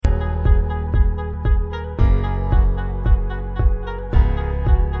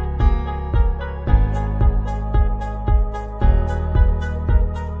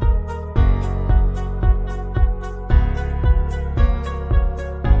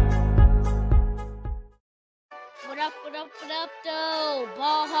up, though?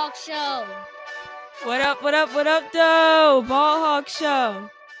 Ball Hawk Show. What up, though? Ball Hawk Show.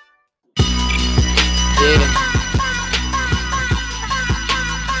 Yeah.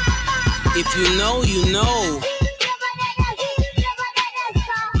 If you know, you know.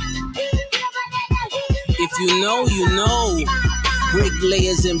 If you know, you know.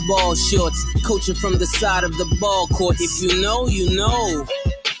 Bricklayers in ball shorts, coaching from the side of the ball court. If you know, you know.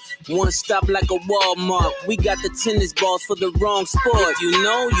 One stop like a Walmart. We got the tennis balls for the wrong sport. If you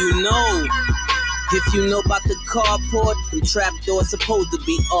know, you know. If you know about the carport, the trapdoor's supposed to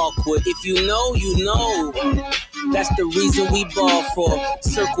be awkward. If you know, you know. That's the reason we ball for.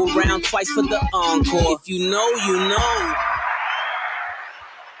 Circle round twice for the encore. If you know, you know.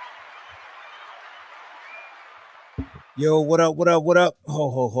 Yo, what up?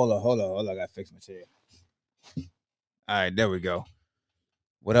 Hold on. I gotta fix my chair. All right, there we go.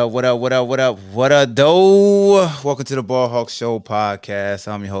 What up, though? Welcome to the Ball Hawk Show podcast.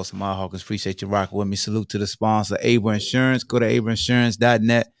 I'm your host, Amar Hawkins. Appreciate you rocking with me. Salute to the sponsor, Able Insurance. Go to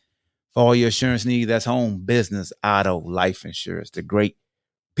ableinsurance.net for all your insurance needs. That's home, business, auto, life insurance. The great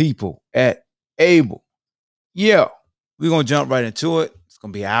people at Able. Yeah, we're going to jump right into it. It's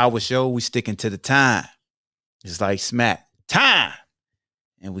going to be an hour show. We sticking to the time. It's like smack time.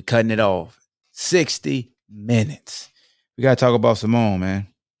 And we cutting it off. 60 minutes. We got to talk about Simone, man.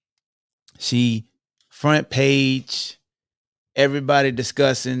 She front page, everybody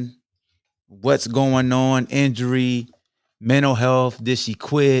discussing what's going on, injury, mental health. Did she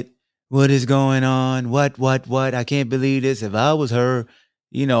quit? What is going on? What? I can't believe this. If I was her,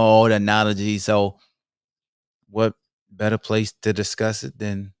 you know, all the analogies. So what better place to discuss it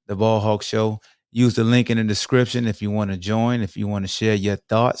than the Ball Hawk Show? Use the link in the description if you want to join, if you want to share your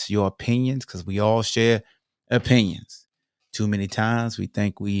thoughts, your opinions, because we all share opinions. Too many times we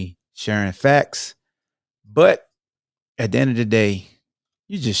think we sharing facts, but at the end of the day,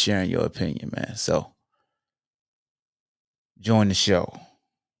 you're just sharing your opinion, man. So join the show.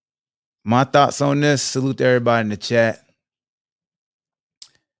 My thoughts on this, salute to everybody in the chat.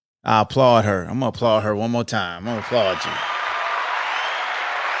 I applaud her. I'm going to applaud her one more time. I'm going to applaud you.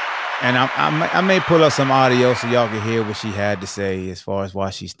 And I may pull up some audio so y'all can hear what she had to say as far as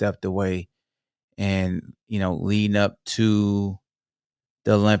why she stepped away and, you know, leading up to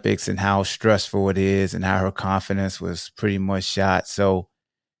the Olympics and how stressful it is and how her confidence was pretty much shot. So,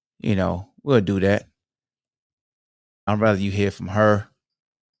 you know, we'll do that. I'd rather you hear from her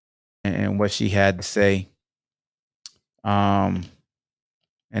and what she had to say. And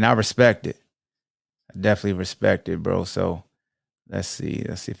I respect it. I definitely respect it, bro. So let's see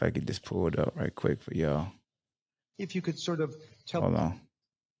if I could just pull it up right quick for y'all. If you could sort of tell. Hold on.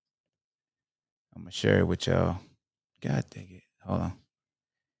 I'm going to share it with y'all. God dang it. Hold on.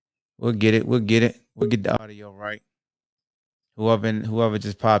 We'll get it. We'll get the audio right. Whoever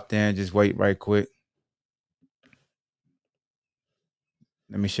just popped in, just wait right quick.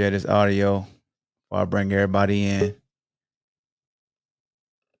 Let me share this audio before I bring everybody in.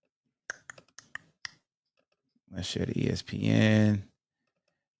 Let's share the ESPN.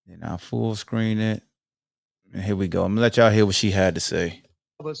 Then I'll full screen it. And here we go. I'm going to let y'all hear what she had to say.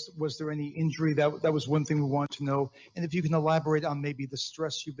 Was there any injury? That was one thing we want to know. And if you can elaborate on maybe the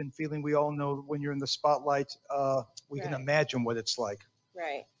stress you've been feeling. We all know when you're in the spotlight, we can imagine what it's like.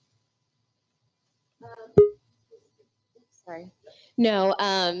 Right. Sorry. No,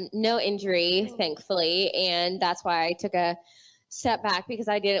 no injury, thankfully. And that's why I took a step back, because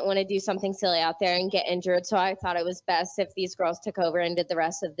I didn't want to do something silly out there and get injured. So I thought it was best if these girls took over and did the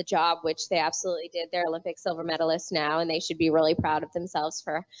rest of the job, which they absolutely did. They're Olympic silver medalists now, and they should be really proud of themselves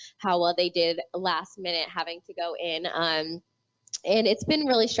for how well they did last minute having to go in. And it's been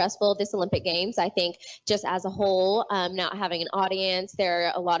really stressful, this Olympic Games. I think just as a whole, not having an audience, there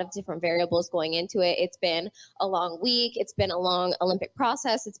are a lot of different variables going into it. It's been a long week. It's been a long Olympic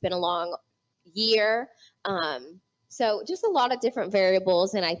process. It's been a long year. So just a lot of different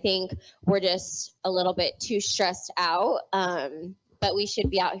variables. And I think we're just a little bit too stressed out. But we should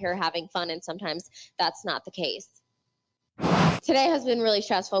be out here having fun. And sometimes that's not the case. Today has been really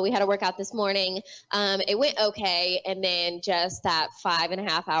stressful. We had a workout this morning. It went okay. And then just that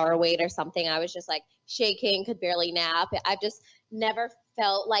 5.5 hour wait or something, I was just like shaking, could barely nap. I've just never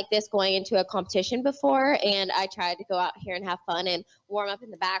felt like this going into a competition before. And I tried to go out here and have fun, and warm up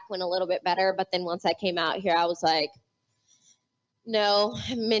in the back went a little bit better. But then once I came out here, I was like, no,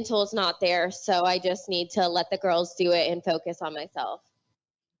 mental is not there. So I just need to let the girls do it and focus on myself.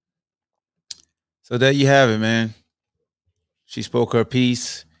 So there you have it, man. She spoke her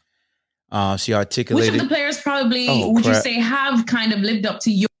piece. She articulated. Which of the players probably would you say have kind of lived up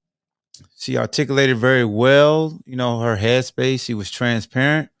to your? She articulated very well, her headspace. She was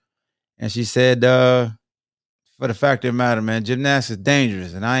transparent. And she said, for the fact of the matter, man, gymnastics is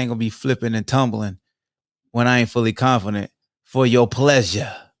dangerous. And I ain't going to be flipping and tumbling when I ain't fully confident for your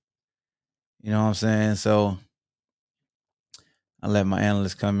pleasure. You know what I'm saying? So I let my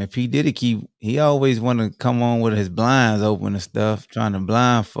analyst come in. P. Diddy he always want to come on with his blinds open and stuff, trying to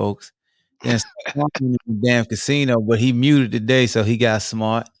blind folks. Then in the damn casino, but he muted today, so he got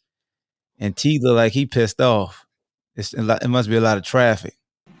smart. And T look like he pissed off. It must be a lot of traffic.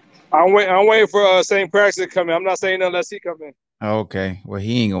 I'm waiting for St. Practice to come in. I'm not saying unless he come in. Okay, well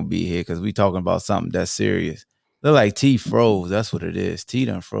he ain't gonna be here because we talking about something that's serious. Look like T froze. That's what it is. T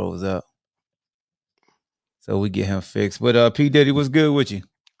done froze up. So we get him fixed. But P Diddy, what's good with you?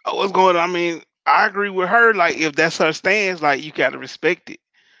 Oh, what's going on? I mean, I agree with her. Like, if that's her stance, like, you got to respect it.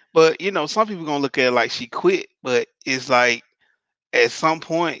 But, some people going to look at it like she quit. But it's like, at some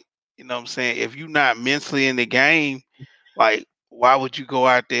point, what I'm saying? If you're not mentally in the game, like, why would you go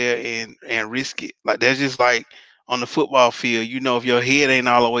out there and risk it? Like, that's just like on the football field. If your head ain't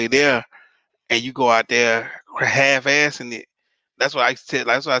all the way there, and you go out there half-assing it. That's what I tell.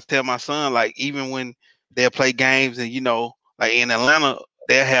 That's what I tell my son. Like, even when they'll play games, and like in Atlanta,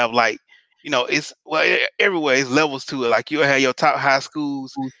 they'll have like, it's everywhere. It's levels to it. Like, you'll have your top high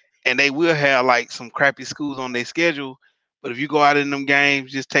schools, and they will have like some crappy schools on their schedule. But if you go out in them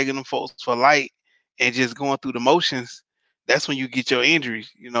games, just taking them folks for light and just going through the motions, that's when you get your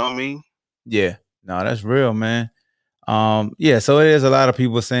injuries. You know what I mean? Yeah, no, that's real, man. Yeah, so it is a lot of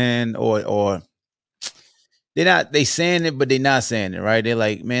people saying, or they saying it, but they're not saying it, right? They're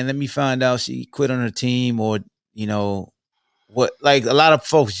like, man, let me find out she quit on her team, or what? Like, a lot of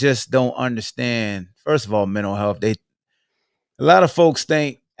folks just don't understand. First of all, mental health. A lot of folks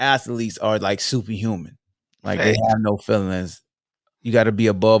think athletes are like superhuman, like they have no feelings. You got to be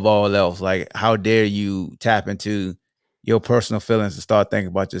above all else. Like, how dare you tap into your personal feelings and start thinking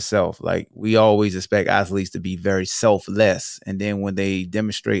about yourself? Like, we always expect athletes to be very selfless, and then when they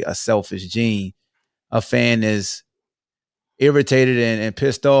demonstrate a selfish gene, a fan is irritated and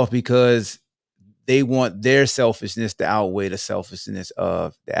pissed off because they want their selfishness to outweigh the selfishness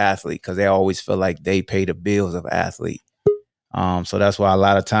of the athlete, because they always feel like they pay the bills of athlete. So that's why a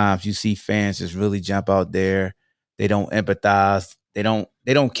lot of times you see fans just really jump out there. They don't empathize. They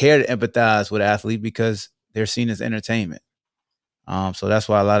don't care to empathize with athlete because they're seen as entertainment. So that's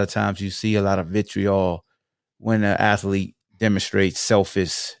why a lot of times you see a lot of vitriol when an athlete demonstrates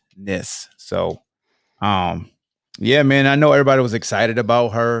selfishness. So, yeah, man, I know everybody was excited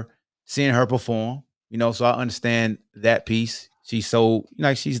about her, seeing her perform, so I understand that piece. She's so,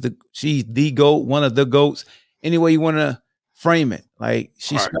 she's the GOAT, one of the GOATs. Any way you want to frame it, like,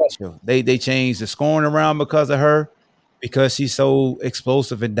 she's special. They changed the scoring around because of her, because she's so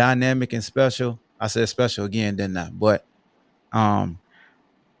explosive and dynamic and special. I said special again, didn't I? But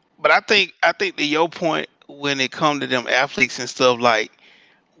But I think to your point, when it comes to them athletes and stuff, like,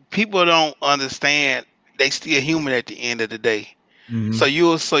 people don't understand they still human at the end of the day. So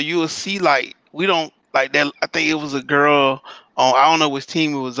you'll see, like, we don't like that. I think it was a girl on, I don't know which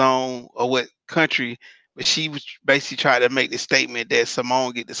team it was on or what country, but she was basically trying to make the statement that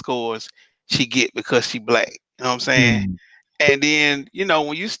Simone get the scores she get because she black. You know what I'm saying? And then,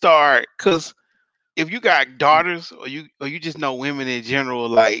 when you start, because if you got daughters, or you just know women in general,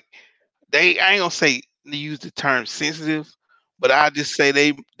 like, I ain't gonna say use the term sensitive, but I just say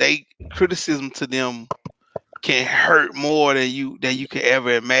they criticism to them can hurt more than you can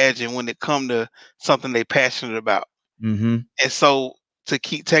ever imagine when it come to something they passionate about. And so, to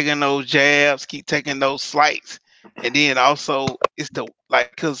keep taking those jabs, keep taking those slights, and then also it's the,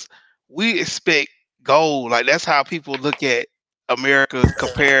 like, because we expect gold. Like, that's how people look at America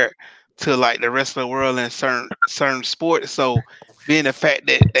compared to like the rest of the world in certain sports. So, being the fact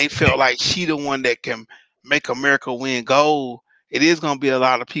that they felt like she the one that can make America win gold, it is gonna be a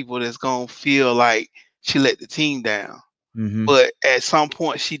lot of people that's gonna feel like she let the team down. But at some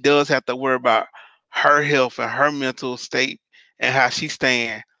point, she does have to worry about her health and her mental state and how she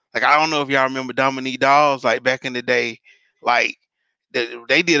stand. Like, I don't know if y'all remember Dominique Dawes, like back in the day, like,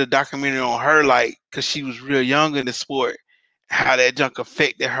 they did a documentary on her, like, because she was real young in the sport, how that junk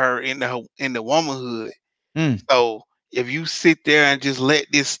affected her in the womanhood. So if you sit there and just let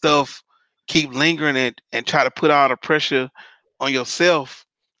this stuff keep lingering and try to put all the pressure on yourself,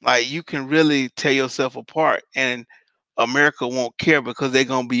 like, you can really tear yourself apart, and America won't care because they're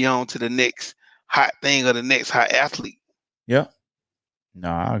gonna be on to the next hot thing or the next hot athlete. Yeah. No,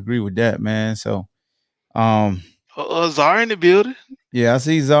 I agree with that, man. So, Czar in the building. Yeah, I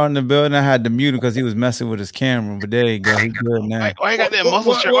see Czar in the building. I had to mute him because he was messing with his camera, but there you go. He's good now. Why you got that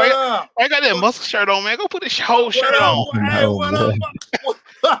muscle shirt? What up? Why you got that muscle shirt on, man? Go put this whole shirt What up? on. Hey, No, what boy. up? What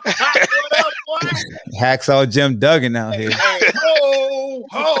up, boy? Hacksaw Jim Duggan out here. Hey,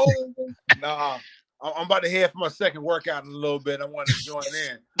 ho. Nah, I'm about to head for my second workout in a little bit. I wanted to join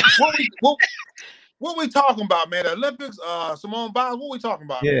in. What we talking about, man? The Olympics, Simone Biles, what we talking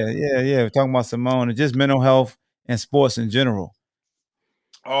about? Yeah. We're talking about Simone and just mental health and sports in general.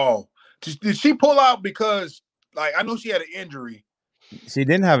 Oh, did she pull out because, like, I know she had an injury. She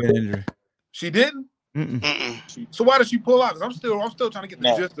didn't have an injury. She didn't? Mm-mm. So why did she pull out? Because I'm still trying to get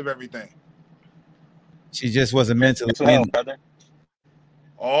the gist of everything. She just wasn't mentally. brother.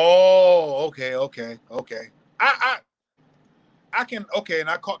 Oh, okay. I can, and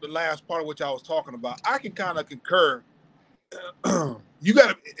I caught the last part of what y'all was talking about. I can kind of concur. You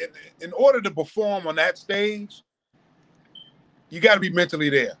got to, in order to perform on that stage, you got to be mentally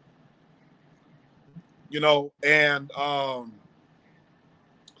there. You know, and for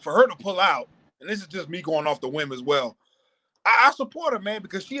her to pull out, and this is just me going off the whim as well, I support her, man,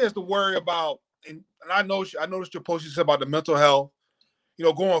 because she has to worry about, and I noticed your post you said about the mental health, you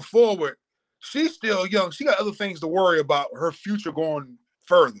know, going forward. She's still young. She got other things to worry about, her future going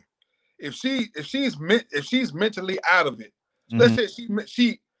further. If she's mentally out of it, let's say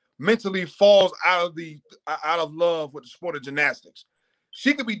she mentally falls out of love with the sport of gymnastics,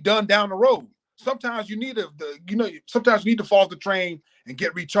 she could be done down the road. Sometimes you need sometimes you need to fall off the train and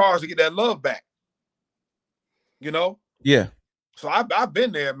get recharged to get that love back. You know? Yeah. So I've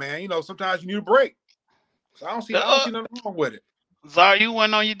been there, man. You know, sometimes you need a break. So I don't see nothing wrong with it. Czar, you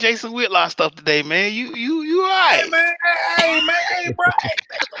went on your Jason Whitlock stuff today, man. You all right. Hey, man. Hey, bro. Hey,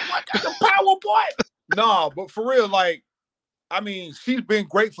 what got the power, boy? No, but for real, like, I mean, she's been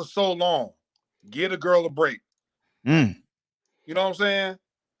great for so long. Get a girl a break. You know what I'm saying?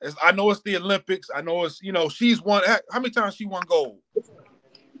 I know it's the Olympics. I know it's, you know, she's won. How many times she won gold?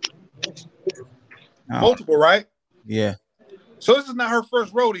 Multiple, right? Yeah. So this is not her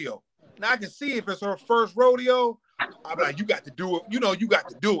first rodeo. Now I can see if it's her first rodeo, I'm like, you got to do it. You know, you got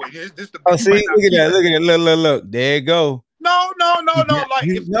to do it. See, look at that. Look. There you go. No. Like,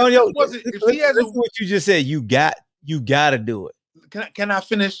 if she has what you just said, you got to do it. Can I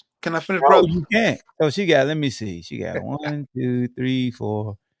finish? No, brother? You can't. So she got, let me see. She got 1, 2, 3,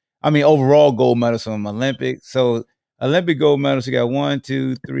 4. I mean, overall gold medals from Olympics. So Olympic gold medals, she got 1,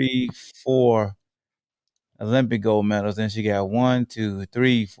 2, 3, 4 Olympic gold medals. Then she got 1, 2,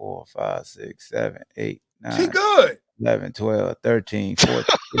 3, 4, 5, 6, 7, 8, 9. She good. 11, 12, 13, 14,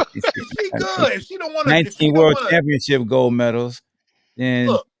 15, 16, she good. If she don't want to, 19 World Championship gold medals. Then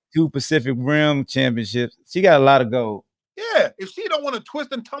 2 Pacific Rim championships. She got a lot of gold. Yeah, if she don't want to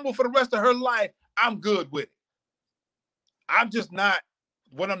twist and tumble for the rest of her life, I'm good with it. I'm just not.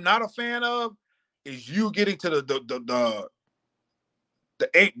 What I'm not a fan of is you getting to the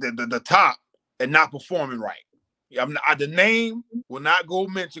top and not performing right. The name will not go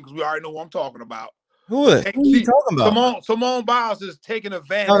mentioned because we already know what I'm talking about. Who are you talking about? Simone Biles is taking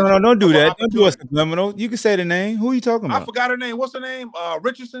advantage. No, don't do that. Don't do a subliminal. You can say the name. Who are you talking about? I forgot her name. What's her name?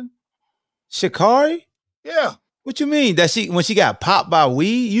 Richardson. Sha'Carri? Yeah. What you mean? That when she got popped by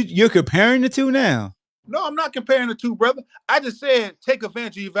weed? You're comparing the two now? No, I'm not comparing the two, brother. I just said take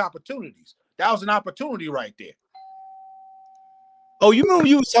advantage of your opportunities. That was an opportunity right there. Oh, you remember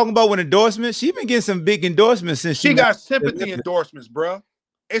you was talking about with endorsements? She been getting some big endorsements since she got sympathy endorsements, bro.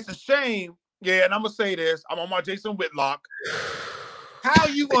 It's a shame. Yeah, and I'm gonna say this. I'm on my Jason Whitlock. How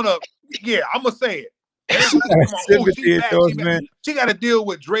you gonna? Yeah, I'm gonna say it. She got to deal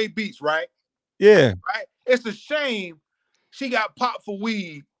with Dre Beats, right? Yeah. Right. It's a shame she got popped for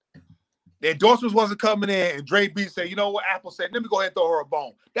weed. The endorsements wasn't coming in, and Dre Beats said, "You know what?" Apple said, "Let me go ahead and throw her a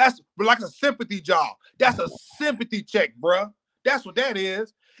bone." That's like a sympathy job. That's a sympathy check, bro. That's what that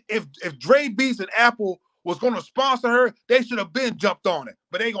is. If Dre Beats and Apple was going to sponsor her, they should have been jumped on it.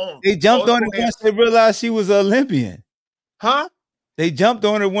 But they jumped on it once they realized she was an Olympian. Huh? They jumped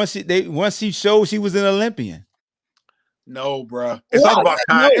on her once she showed she was an Olympian. No, bro. It's all about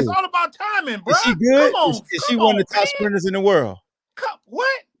time. It's all about timing, bro. Is she good? Come on, is she one of the top sprinters in the world?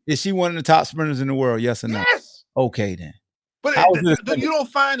 What? Is she one of the top sprinters in the world? Yes or no? Yes. Okay, then. But you don't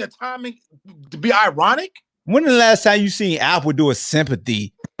find the timing to be ironic? When the last time you seen Apple do a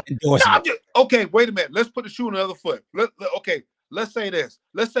sympathy endorsement? Okay, wait a minute. Let's put the shoe on the other foot. Let's say this.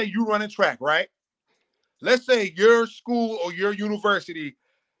 Let's say you running track, right? Let's say your school or your university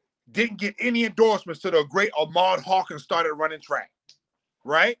didn't get any endorsements till the great Ahmad Hawkins started running track,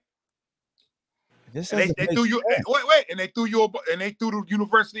 right? And they threw you. Wait, and they threw the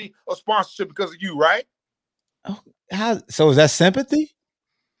university a sponsorship because of you, right? So is that sympathy?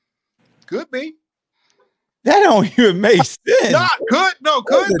 Could be. That don't even make sense. Nah, could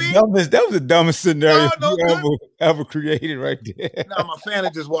be. That was the dumbest scenario No, ever created right there. Nah, my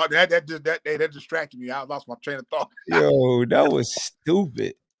family just walked. That distracted me. I lost my train of thought. Yo, that was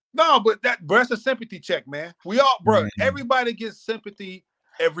stupid. No, but that's a sympathy check, man. We all, bro. Everybody gets sympathy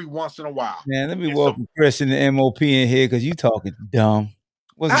every once in a while. Man, let me welcome Chris and the MOP in here because you talking dumb.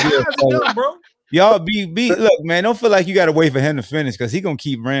 What's good, dumb, bro? Y'all be look, man. Don't feel like you got to wait for him to finish because he gonna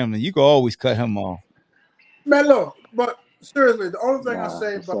keep rambling. You can always cut him off. Man, look, but seriously, the only thing I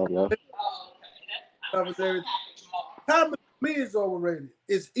say about time to me is overrated.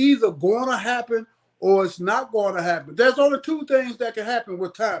 It's either going to happen or it's not going to happen. There's only two things that can happen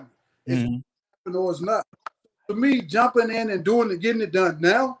with timing. It's happen or it's not. To me, jumping in and doing it, getting it done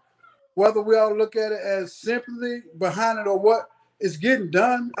now, whether we all look at it as sympathy behind it or what, it's getting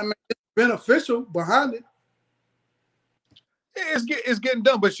done. I mean, it's beneficial behind it. It's getting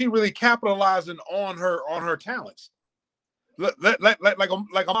done, but she really capitalizing on her talents. Like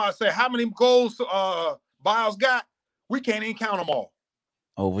I said, how many goals Biles got? We can't even count them all.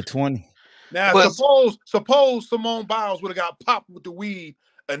 Over 20. Now, suppose Simone Biles would have got popped with the weed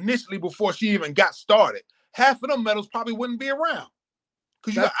initially before she even got started. Half of them medals probably wouldn't be around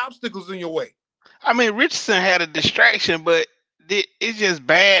because you got obstacles in your way. I mean, Richardson had a distraction, but it's just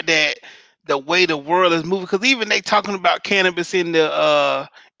bad that the way the world is moving. Because even they talking about cannabis in the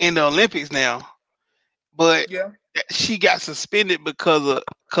Olympics now, but she got suspended because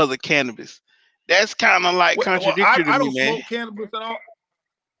of cannabis. That's kind of like contradictory to me, I don't man. smoke cannabis at all.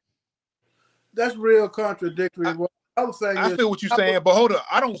 That's real contradictory. I feel what you're saying, but hold up.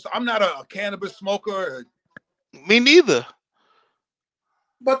 I'm not a cannabis smoker. Me neither.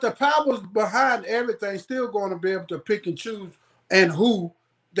 But the powers behind everything still going to be able to pick and choose and who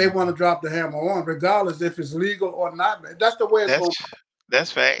they want to drop the hammer on, regardless if it's legal or not. That's the way it's going.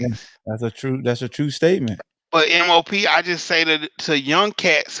 That's facts. Yeah, that's a true statement. But MOP, I just say to young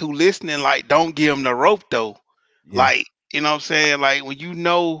cats who listening, like, don't give them the rope though. Yeah. Like, you know what I'm saying? Like when you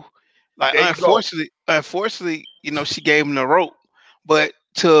know, like unfortunately, you know, she gave him the rope. But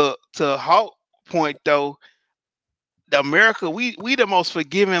to Hawk point though, America, we the most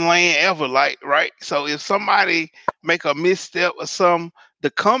forgiving land ever, like, right? So if somebody make a misstep or something, the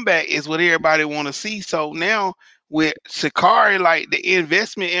comeback is what everybody want to see. So now with Sha'Carri, like the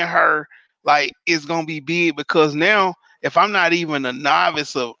investment in her, like, is gonna be big because now if I'm not even a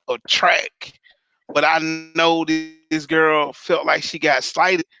novice of track, but I know this girl felt like she got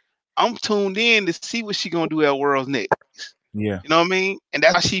slighted, I'm tuned in to see what she gonna do at Worlds next. Yeah, you know what I mean? And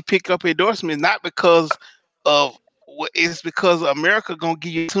that's why she pick up endorsements, not because of it's because America gonna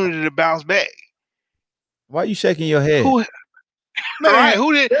give you an opportunity to bounce back. Why are you shaking your head? Man, right?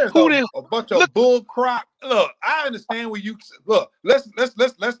 Who did a bunch of bull crap? Look, I understand where you look. Let's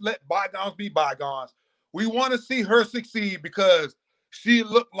let bygones be bygones. We want to see her succeed because she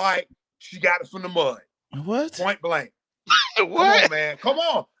looked like she got it from the mud. What? Point blank. What? Come on, man. Come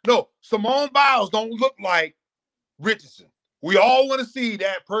on. No, Simone Biles don't look like Richardson. We all want to see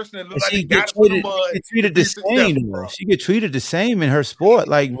that person that looks like they got it from the mud. She get treated the same. She get treated the same in her sport,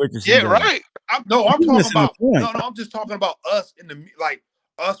 like Richardson. Yeah, right. I'm talking about I'm just talking about us in the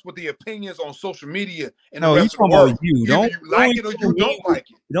us with the opinions on social media and the rest of the world. You don't like it or you don't like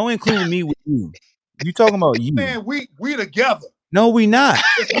it. Don't include me with you. You talking about you? Man, we together. No, we not.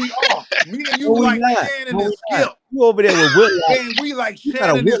 Yes, we are. Me and you like Shannon and Skip. You over there with Whitlock. Man, we like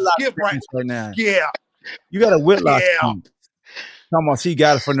Shannon and Skip right now. Yeah. You got a Whitlock. Yeah. Talking about she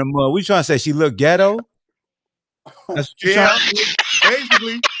got it from the mud. We trying to say she look ghetto? That's what you trying to say?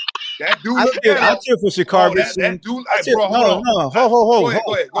 Basically. That dude look ghetto. I cheer for Sha'Carri. That dude, hold on.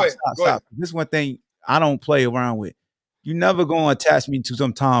 Go ahead. This is one thing I don't play around with. You never gonna attach me to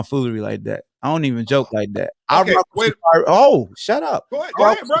some tomfoolery like that. I don't even joke like that. Okay, shut up. Go ahead,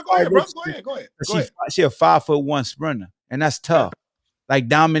 bro. She a 5'1" sprinter, and that's tough. Like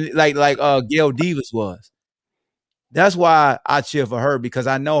dominant, like Gail Davis was. That's why I cheer for her because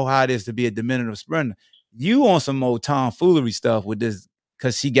I know how it is to be a diminutive sprinter. You on some old tomfoolery stuff with this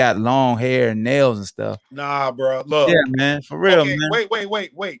because she got long hair and nails and stuff. Nah, bro. Look. Yeah, man. For real, man.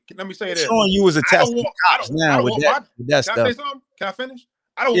 Wait. Let me say this. Showing you was attached to cops now with that stuff. Can I say something? Can I finish?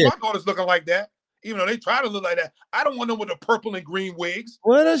 I don't want my daughters looking like that. Even though they try to look like that. I don't want them with the purple and green wigs.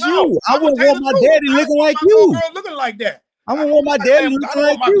 Well, that's you. I wouldn't want my daddy looking like you. Girl looking like that. I wouldn't want my daddy looking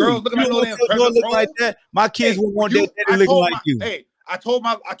like you. Girls looking like that. My kids would want their daddy looking like you. Hey, I told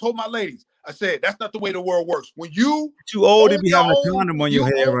my ladies, I said, that's not the way the world works. When you too old to be having a condom on your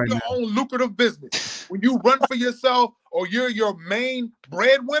head right now. Your own lucrative business. When you run for yourself or you're your main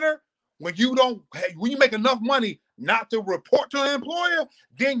breadwinner, when you make enough money not to report to an employer,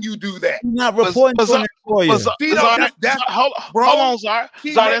 then you do that. You're not reporting to an employer. Hold on, Zar.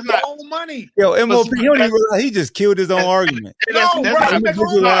 That's not own money. Yo, MOP, he don't even realize he just killed his own argument. No, bro, he make his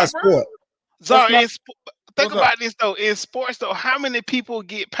own money, bro. Zar, think about this though. In sports though, how many people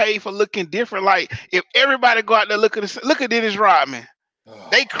get paid for looking different? Like if everybody go out there look at Dennis Rodman.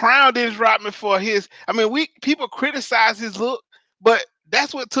 They crowned Dennis Rodman for his. I mean, people criticize his look, but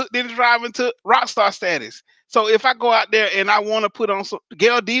that's what took Dennis Rodman to rock star status. So if I go out there and I want to put on some not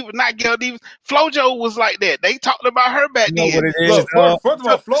Gail Davis, FloJo was like that. They talked about her back then. What it is, Look, first of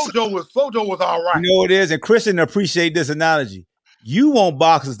all, FloJo was all right. You know what it is, and Christian appreciate this analogy. You want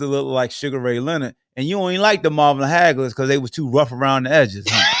boxers to look like Sugar Ray Leonard, and you ain't like the Marvin Hagglers because they was too rough around the edges.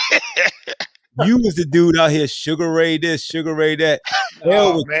 Huh? You was the dude out here, Sugar Ray this, Sugar Ray that.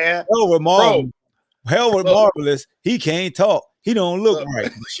 Hell with Marvelous. He can't talk. He don't look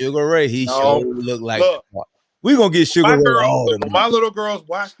right. Sugar Ray, he sure look like. We gonna get Sugar Ray. My little girls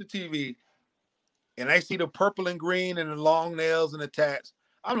watch the TV, and they see the purple and green and the long nails and the tats.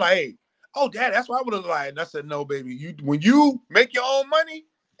 I'm like, hey, Dad, that's what I would have liked. And I said, no, baby. When you make your own money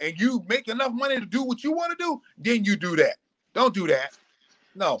and you make enough money to do what you want to do, then you do that. Don't do that.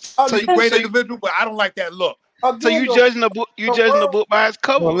 No, he's a great individual, but I don't like that look. So you judging the book? You judging the book by its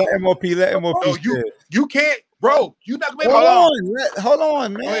cover? Well, let MOP. No, you can't, bro. You not gonna hold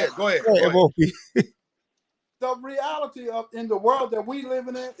on, man. Go ahead. MOP. The reality in the world that we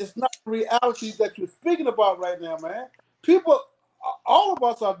living in is not the reality that you're speaking about right now, man. People, all of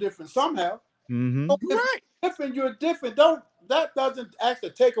us are different somehow. Mm-hmm. So if you're different, you're different. That doesn't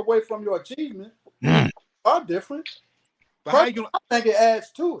actually take away from your achievement. Are different. But I think it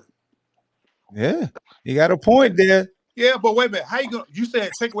adds to it. Yeah, you got a point there. Yeah, but wait a minute. How you gonna? You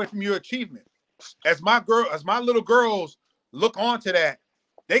said take away from your achievement. As my little girls look onto that,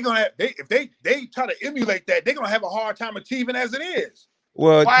 if they try to emulate that, they're gonna have a hard time achieving as it is.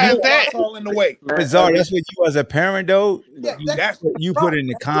 Well, why is that? It's all in the way. Bizarre. That's what you as a parent though. That's what you put in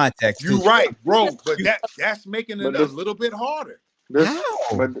the context. You're right, bro. But that's making it a little bit harder. How?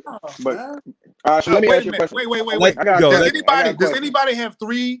 So let me ask you a question. Wait. Does anybody have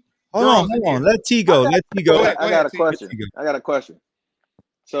three? Hold on. Let T go. I got a question.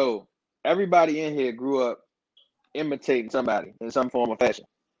 So everybody in here grew up imitating somebody in some form or fashion,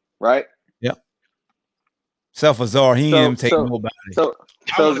 right? Yep. Except for Zar, he ain't imitating nobody. So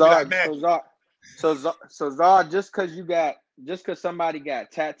Zar, just because somebody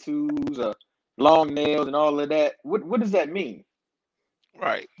got tattoos or long nails and all of that, what does that mean?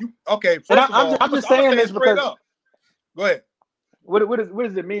 Right. Okay. I'm just saying this because. Go ahead. What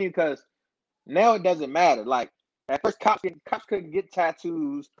does it mean? Because now it doesn't matter. Like at first, cops couldn't get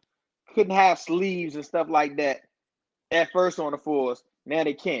tattoos, couldn't have sleeves and stuff like that. At first on the force, now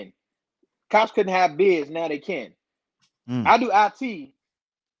they can. Cops couldn't have beards, now they can. I do IT.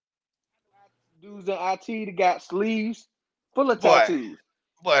 Dudes in IT that got sleeves full of tattoos.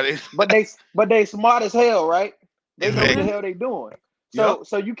 But they smart as hell, right? They know what the hell they doing.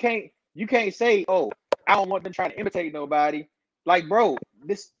 So you can't say, oh, I don't want them trying to imitate nobody. Like, bro,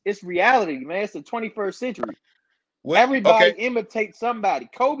 it's reality, man. It's the 21st century. Everybody imitates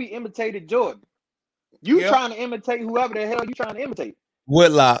somebody. Kobe imitated Jordan. You trying to imitate whoever the hell you trying to imitate.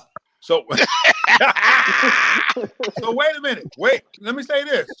 Whitlock. So wait a minute. Let me say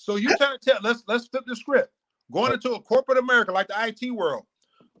this. So you trying to tell? Let's flip the script. Going into a corporate America like the IT world,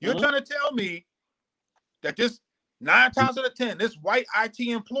 you're trying to tell me that this 9 times out of 10, this white IT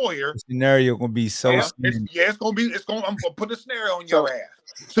employer scenario gonna be so. It's gonna. I'm gonna put a scenario on your ass.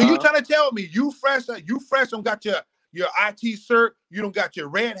 So you trying to tell me you fresh don't got your IT cert, you don't got your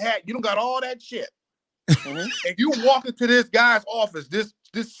red hat, you don't got all that shit, and you walk into this guy's office, this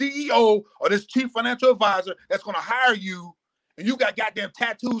CEO or this chief financial advisor that's gonna hire you. And you got goddamn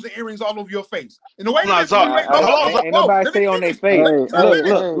tattoos and earrings all over your face. In the way ain't nobody say on their face. Look.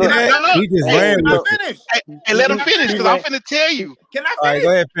 He just ran with finish. Hey, let him finish because I'm finna tell you. Can I finish? All right,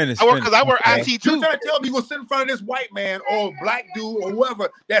 go ahead, finish. I work IT too. You're trying to tell me you gonna sit in front of this white man or black dude or whoever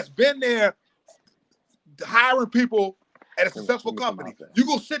that's been there hiring people at a successful company. You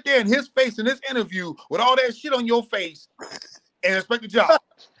gonna sit there in his face in this interview with all that shit on your face and expect a job.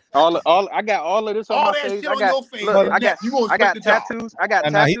 I got all of this on my face. I got tattoos. I got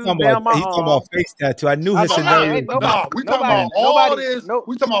tattoos down my arm. He's talking about face tattoo. I knew his scenario. No, we talking about all this.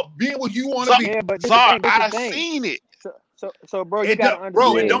 We talking about being what you want to be. Yeah, but I seen it. So bro, you gotta understand.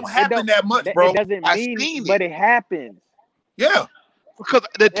 Bro, it don't happen that much, bro. It doesn't mean, but it happens. Yeah. Because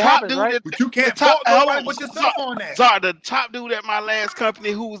the top dude, but you can't talk nobody with yourself on that. Sorry, the top dude at my last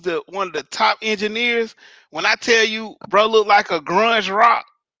company, who was one of the top engineers. When I tell you, bro, looked like a grunge rock.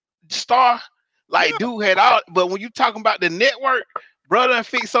 star. Like dude had all, but when you talking about the network, brother,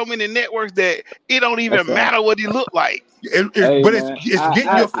 fix so many networks that it don't even matter what he look like. But it's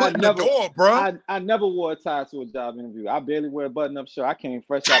getting your foot in the door, bro. I never wore a tie to a job interview. I barely wear a button-up shirt. I came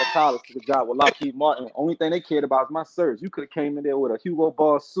fresh out of college to the job with Lockheed Martin. Only thing they cared about was my shirts. You could have came in there with a Hugo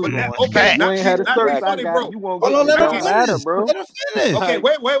Boss suit on. Okay, you ain't had a shirt. Funny, bro. You won't get it matter, bro. Let him finish. Okay,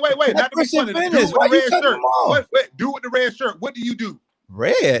 wait. Not to be funny. The dude with the red shirt. What? Dude with the red shirt. What do you do?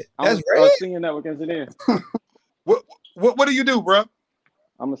 Red. That's red. I'm a senior network engineer. What do you do, bro?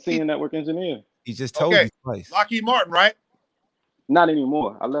 I'm a senior network engineer. He just told you twice. Lockheed Martin, right? Not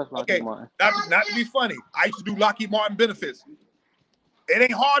anymore. I left Lockheed Martin. Not to be funny. I used to do Lockheed Martin benefits. It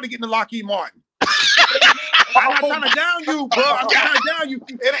ain't hard to get into Lockheed Martin. I'm not trying to down you, bro. I'm not trying to down you.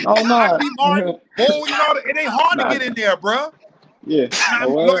 It ain't Lockheed Martin. It ain't hard to get in there, bro. Yeah.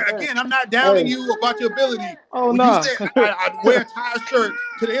 Look, again, I'm not downing you about your ability. Oh, no. You said I wear a tie shirt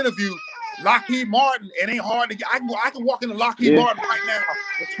to the interview. Lockheed Martin, it ain't hard to get. I can walk into Lockheed Martin right now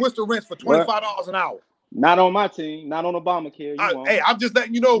and twist the wrench for $25 an hour. Not on my team, not on Obamacare. Hey, I'm just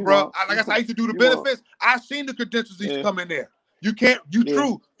letting you know, bro. Like I said, I used to do the benefits. I've seen the credentials used to come in there. You can't.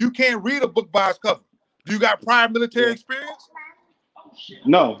 You can't read a book by its cover. Do you got prior military experience?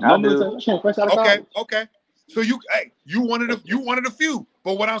 No military. Okay. So you one of the few.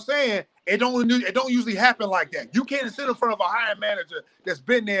 But what I'm saying, it don't usually happen like that. You can't sit in front of a hiring manager that's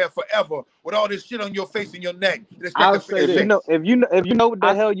been there forever with all this shit on your face and your neck. I'll say if you know what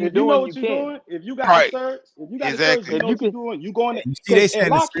the hell you're doing, you can. If you got the certs, if you got the certs, you know what you're doing. You going to see they saying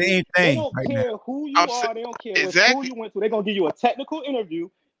the same thing. They don't care who you are. They don't care what school you went to. They're gonna give you a technical interview.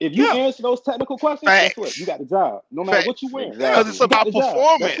 If you answer those technical questions, guess what? You got the job. No matter what you wear. Because it's about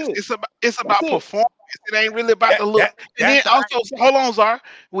performance. It's about performance. It ain't really about the look. And then also, hold on, Czar.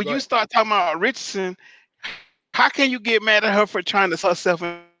 When you start talking about Richardson, how can you get mad at her for trying to sell herself?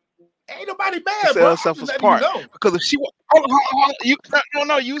 Ain't nobody mad, bro. Herself apart. Because if she,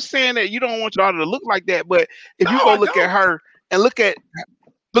 you saying that you don't want your daughter to look like that, but if you go look at her and look at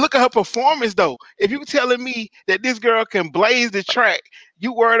her performance, though. If you telling me that this girl can blaze the track,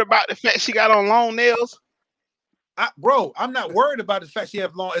 you worried about the fact she got on long nails? Bro, I'm not worried about the fact she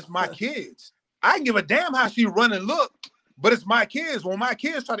have long. It's my kids. I can give a damn how she run and look, but it's my kids. When my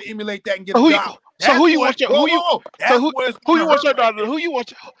kids try to emulate that and get a job, who you want your daughter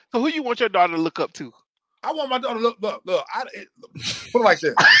to look up to? I want my daughter to look. Put it like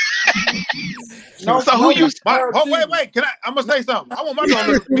this. Wait. I'm gonna say something. I want my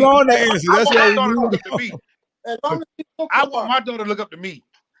daughter to look up to me. I want my daughter to look up to me.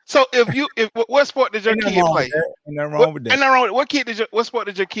 So what sport did your kid play? Ain't nothing wrong with that. Ain't nothing wrong with it. What sport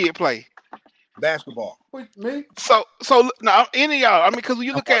did your kid play? Basketball. Me? So now any of y'all, I mean, because when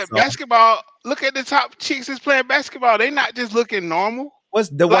you look at basketball, look at the top chicks that's playing basketball. They not just looking normal. What's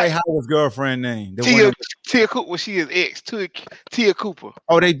the White Howard's girlfriend name? Tia Cooper. Well, she is ex. Tia Cooper.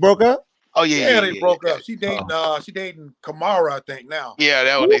 Oh, they broke up? Oh yeah, they broke up. She dating Kamara, I think now. Yeah,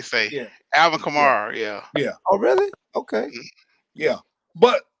 that's what they say. Yeah. Alvin Kamara. Yeah. Oh really? Okay. Yeah,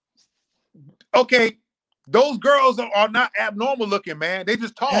 but okay. Those girls are not abnormal looking, man. They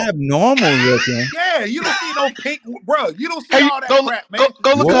just tall. Abnormal looking? Yeah, you don't see no pink, bro. You don't see all that crap, man.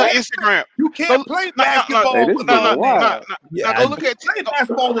 Go look at her Instagram. You can't play basketball with go look at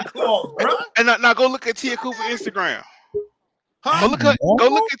basketball with claws, bro. And now go look at Tia Cooper Instagram. Huh? Go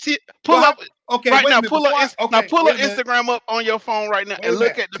look at Tia. Pull up. Okay, right now. Pull up Instagram up on your phone right now and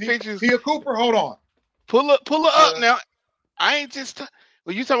look at the pictures. Tia Cooper, hold on. Pull her up now. I ain't just.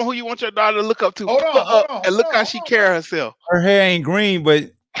 Well, you tell me who you want your daughter to look up to. Hold on, and look how she carry herself. Her hair ain't green,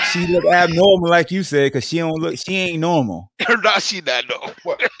 but she look abnormal, like you said, because she ain't normal. No, she not normal.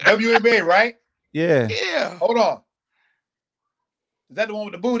 What? WNBA, right? Yeah. Yeah. Hold on. Is that the one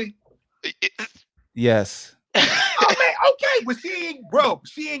with the booty? Yes. Oh man, okay, but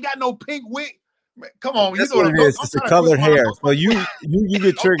she ain't got no pink wig. Man, come on, that's what it is. It's the colored hair. So you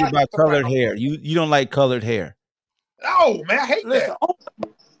get triggered by colored hair. You don't like colored hair. Oh man, I hate that.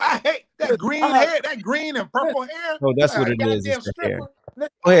 I hate that green hair, that green and purple hair. Oh, that's what it is. It's the hair.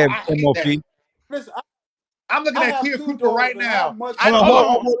 Go ahead, MOP. Listen, I'm looking at Tia Cooper right now. Go ahead,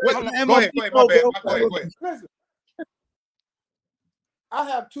 my bad. Listen, I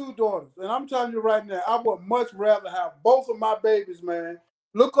have two daughters, and I'm telling you right now, I would much rather have both of my babies, man,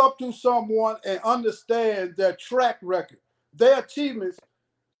 look up to someone and understand their track record, their achievements,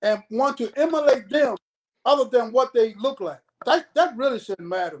 and want to emulate them other than what they look like. That really shouldn't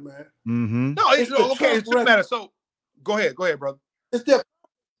matter, man. Mm-hmm. No, it's okay. It shouldn't matter. So go ahead, brother. It's the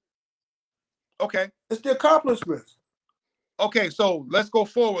accomplishments. Okay, so let's go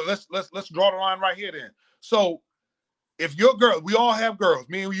forward. Let's draw the line right here then. So if your girl, we all have girls.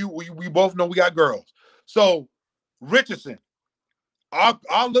 Me and you, we both know we got girls. So Richardson,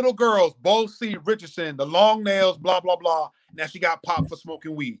 our little girls both see Richardson, the long nails, blah blah blah. Now she got popped for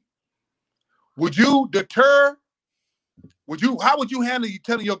smoking weed. Would you deter? How would you handle you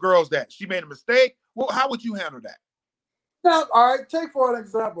telling your girls that she made a mistake? Well, how would you handle that? Now, all right, take for an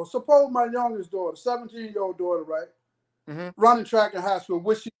example. Suppose my youngest daughter, 17-year-old daughter, right, running track in high school,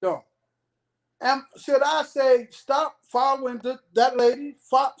 which she don't. And should I say, stop following that lady?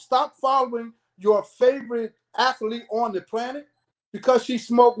 Stop following your favorite athlete on the planet because she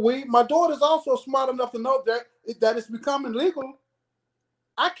smoked weed? My daughter's also smart enough to know that it's becoming legal.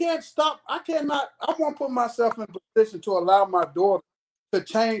 I can't stop. I won't put myself in a position to allow my daughter to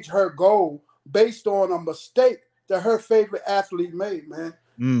change her goal based on a mistake that her favorite athlete made, man.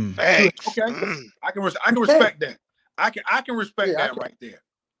 Okay. I can respect that. I can respect that right there.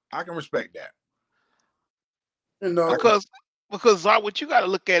 I can respect that. You know, because what you got to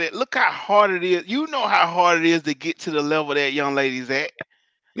look at it. Look how hard it is. You know how hard it is to get to the level that young lady's at.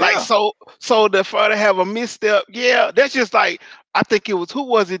 Yeah. Like so for her to have a misstep, yeah, that's just like I think it was who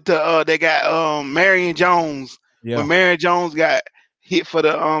was it that got Marion Jones when Marion Jones got hit for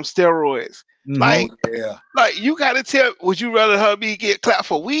the steroids. Like you got to tell. Would you rather her get clapped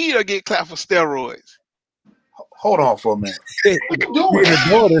for weed or get clapped for steroids? Hold on for a minute. Speaking of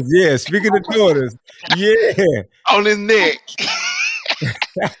daughters, speaking of daughters, on his neck.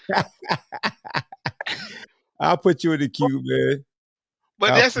 I'll put you in the queue, man.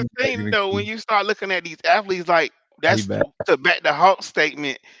 But that's the thing, though. When you start looking at these athletes, like that's to back the Hawk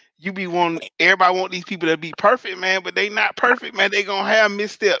statement. You be everybody want these people to be perfect, man, but they not perfect, man. They gonna have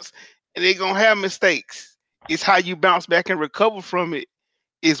missteps and they gonna have mistakes. It's how you bounce back and recover from it.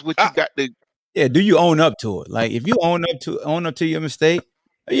 Is what you got to. Yeah, do you own up to it? Like if you own up to your mistake,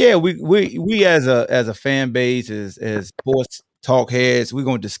 we as a fan base, as sports talk heads, we're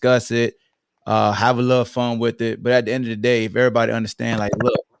gonna discuss it, have a little fun with it. But at the end of the day, if everybody understand, like,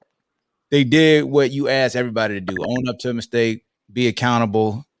 look, they did what you asked everybody to do: own up to a mistake, be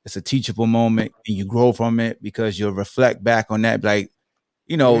accountable. It's a teachable moment, and you grow from it because you'll reflect back on that, like,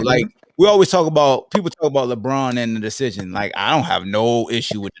 like. We always people talk about LeBron and the decision. Like, I don't have no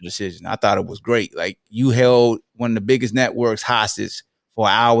issue with the decision. I thought it was great. Like, you held one of the biggest networks hostage for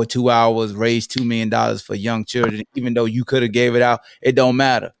an hour, 2 hours, raised $2 million for young children. Even though you could have gave it out, it don't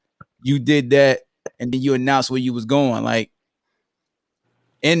matter. You did that, and then you announced where you was going. Like,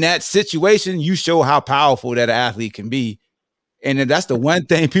 in that situation, you show how powerful that athlete can be. And if that's the one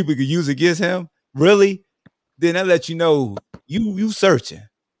thing people could use against him, really, then that let you know you searching.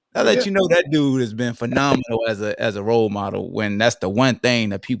 That let you know that dude has been phenomenal as a role model when that's the one thing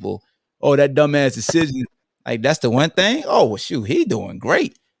that people, that dumbass decision, like that's the one thing. Oh, well, shoot, he doing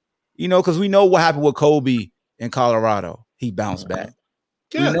great. Because we know what happened with Kobe in Colorado. He bounced back.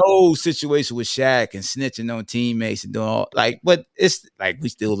 Yeah. We know situation with Shaq and snitching on teammates and doing all but it's like we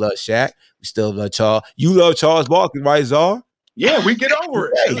still love Shaq. We still love Charles. You love Charles Barkley, right, Czar? Yeah, we get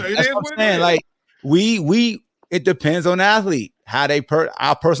over it. That's what I'm saying. Like it depends on the athlete, how they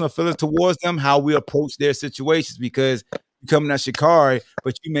our personal feelings towards them, how we approach their situations. Because you coming at Shikari,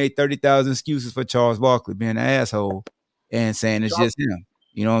 but you made 30,000 excuses for Charles Barkley being an asshole and saying it's just him.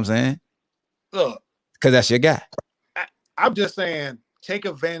 You know what I'm saying? Look, because that's your guy. I'm just saying, take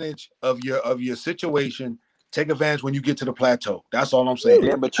advantage of your situation. Take advantage when you get to the plateau. That's all I'm saying.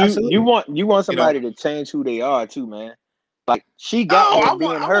 Yeah, but you want somebody to change who they are too, man. Like she got I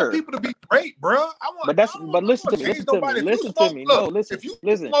want people to be great, bro. Listen to me. Listen to me. No, listen. If you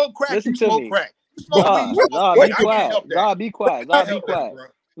listen. smoke crack, listen you to smoke me. crack. You smoke weed, you smoke weed. Be quiet. God, be quiet. God, be quiet.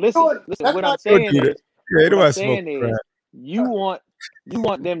 Listen. What I'm saying is, you want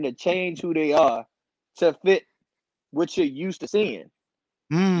them to change who they are to fit what you're used to seeing.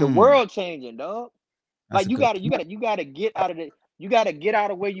 The world changing, dog. Like you gotta get out of it. You gotta get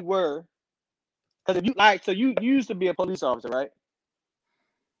out of where you were. Because if you used to be a police officer, right?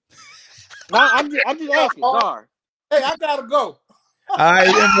 No, I'm just asking. Sorry. Hey, I gotta go. All right,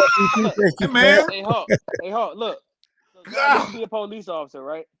 man. Hey, Hawk, look. You used to be a police officer,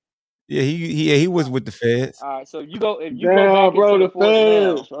 right? Yeah, he was with the feds. All right, so if you go back into the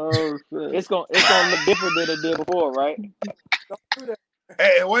force now, it's gonna look different than it did before, right?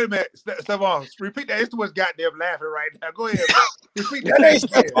 Hey, wait a minute, Stephon. Repeat that. It's too much goddamn laughing right now. Go ahead, bro. Repeat that. That ain't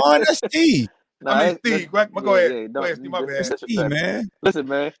Stephon. That's Steve. Steve. Go ahead. Go ahead, Steve. My bad. Steve, man. Listen,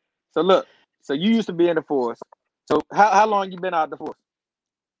 man. So look. So you used to be in the force. So how long you been out the force?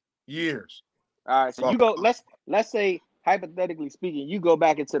 Years. All right. So you go. Let's say hypothetically speaking, you go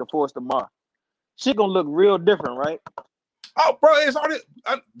back into the force tomorrow. Shit gonna look real different, right? Oh, bro, it's already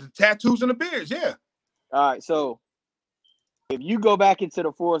the tattoos and the beards. Yeah. All right. So if you go back into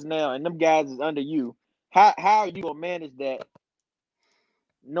the force now and them guys is under you, how are you gonna manage that,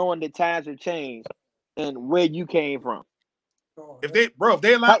 knowing that times have changed and where you came from? If they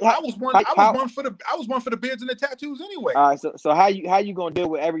allow, I was one for the beards and the tattoos anyway. All right, so how you gonna deal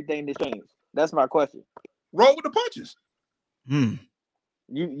with everything that's changed? That's my question. Roll with the punches.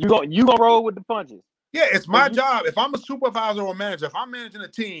 You gonna roll with the punches? Yeah, it's my job. If I'm a supervisor or manager, if I'm managing a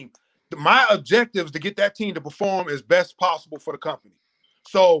team, my objective is to get that team to perform as best possible for the company.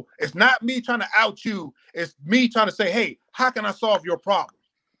 So it's not me trying to out you. It's me trying to say, hey, how can I solve your problem?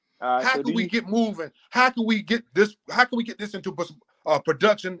 How can we get moving? How can we get this? How can we get this into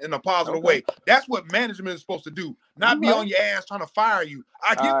production in a positive way? That's what management is supposed to do. Not be on your ass trying to fire you.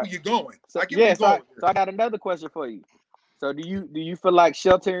 I get where you're going. So I got another question for you. So do you feel like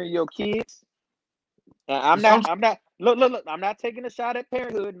sheltering your kids? And I'm not. Look. I'm not taking a shot at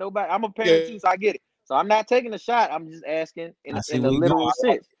parenthood. Nobody. I'm a parent too, so I get it. So I'm not taking a shot. I'm just asking in a literal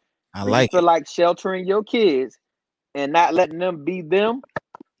sense. I like you feel like sheltering your kids and not letting them be them?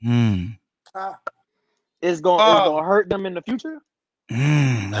 It's gonna hurt them in the future?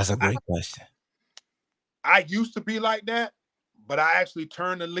 That's a great question. I used to be like that, but I actually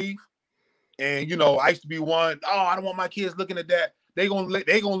turned the leaf. And I used to be one. Oh, I don't want my kids looking at that. They gonna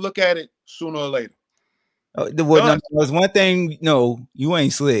look at it sooner or later. There's one thing. No, you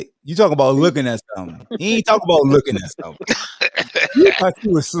ain't slick. You talk about looking at something. He ain't talking about looking at something. You thought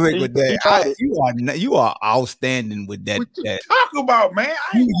you was slick with that. You are outstanding with that. What you talking about, man?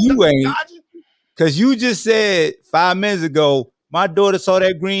 You ain't. Because you just said 5 minutes ago, my daughter saw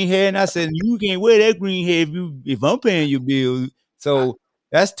that green hair, and I said, you can't wear that green hair if I'm paying your bills. So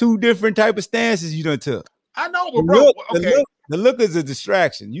that's two different type of stances you done took. I know, but bro, the look is a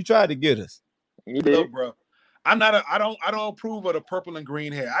distraction. You tried to get us. You did, look, bro. I don't approve of the purple and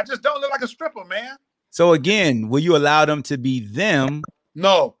green hair. I just don't look like a stripper, man. So again, will you allow them to be them?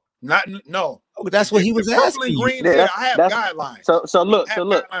 No. Oh, that's what he was asking. Green hair, I have guidelines. So look. So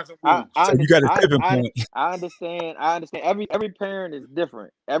you got a tipping point. I understand. Every parent is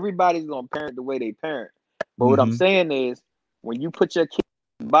different. Everybody's gonna parent the way they parent. But what I'm saying is, when you put your kid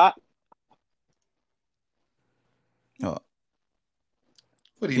in the box. What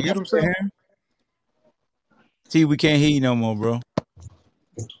do you mute himself? See, we can't hear you no more, bro.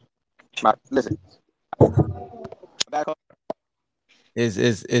 Listen. It's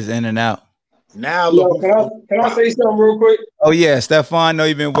in and out. Now, look. Can I say something real quick? Oh, yeah. Stefan, I know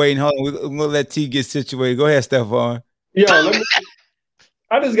you've been waiting. Hold on. We're going to let T get situated. Go ahead, Stefan. Yo,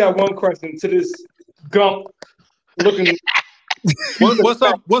 I just got one question to this gump looking.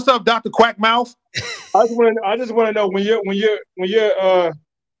 What's up, Dr. Quackmouth? I just want to know when you're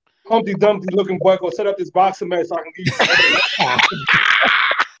Humpty Dumpty looking boy go set up this boxing match so I can get you.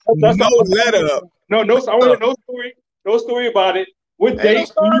 No, I want no story about it. What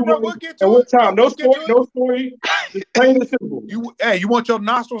date? We'll get to what time? No story. Just plain and simple. You want your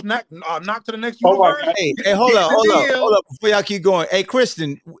nostrils knocked to the next universe? Hey, hold up. Before y'all keep going. Hey,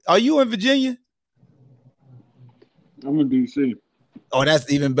 Kristen, are you in Virginia? I'm in DC. Oh,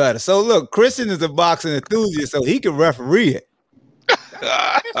 that's even better. So look, Kristen is a boxing enthusiast, so he can referee it.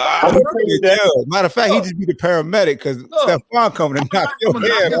 Matter of fact, he just be the paramedic because Stephon coming to knock your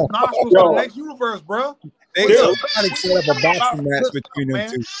head off. Nostrils to the next universe, bro. They set up a boxing match between them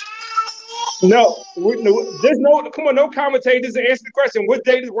two. No, there's no commentators to answer the question. What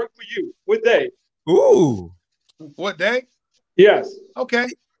day does work for you? What day? Ooh, what day? Yes. Okay.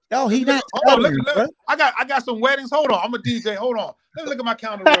 No, he not. Look, I got some weddings. Hold on, I'm a DJ. Hold on. Let me look at my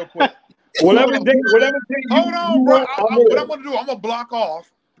calendar real quick. Whatever day. Hold on, bro. What I'm gonna do? I'm gonna block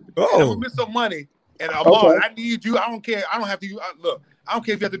off. I'm gonna miss some money. And Amar, I need you. I don't care. I don't have to. Look, I don't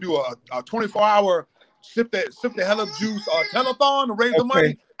care if you have to do a 24-hour sip the hell up juice telethon to raise the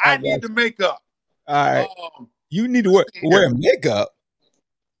money. I need the makeup. All right. You need to wear makeup.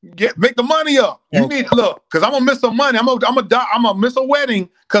 Make the money up. You need to look, because I'm gonna miss some money. I'm gonna miss a wedding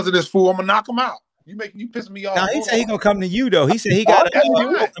because of this fool. I'm gonna knock him out. You pissing me off. Now he said he gonna come to you though. He said he got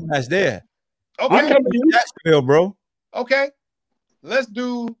a match there. Okay, I'm coming to you, Jacksonville, bro. Okay, let's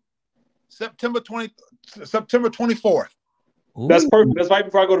do September 24th. That's perfect. That's right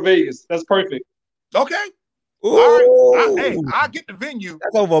before I go to Vegas. That's perfect. Okay. Ooh. All right. I'll get the venue.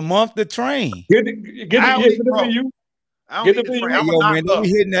 That's over a month to train. Get the venue. Get the venue. Yo, man, don't be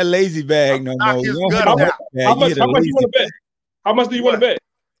hitting that lazy bag no more. How much you want to bet? How much do you want to bet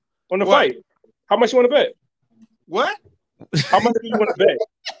on the fight? How much you want to bet? What? How much do you want to bet?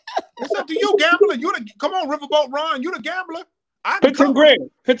 It's up to you, gambler. Come on, Riverboat Ron. You the gambler. 15 grand.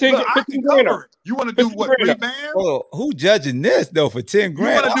 15 grand. You want to do what? 3 bands? Oh, who judging this though for 10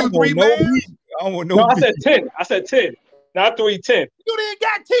 grand? You want to do 3 bands? I want no. I said 10. Not 3, 10. You didn't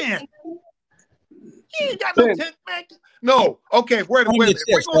got 10. You ain't got no 10, man. No. Okay, wait a minute.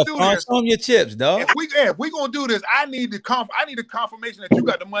 If we're gonna do this, show them your chips, dog. If we gonna do this, I need the confirmation that you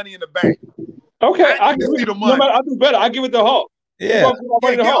got the money in the bank. Okay, I give it the money. I'll do better. I give it to Hawk. Yeah.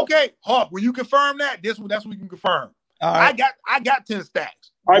 Okay, Hawk. When you confirm that, that's what we can confirm. All right. I got 10 stacks.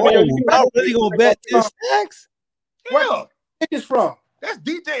 All right, I'm really gonna bet 10 stacks. Yeah. Where is from? That's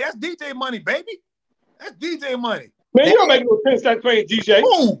DJ money, baby. That's DJ money. Man, you don't make no 10 stacks playing DJ.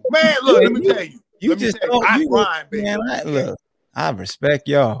 Ooh, man, look, let me tell you. I grind, baby. Man, look, I respect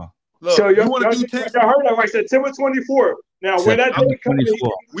y'all. Look, so you want to do 10? I heard that like September 24. Now, when that day comes,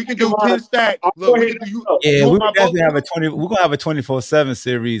 we can do 10 stacks. Look, we definitely have a 20. We're gonna have a 24/7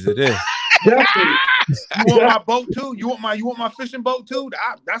 series of this. Definitely. You want my boat too? You want my fishing boat too?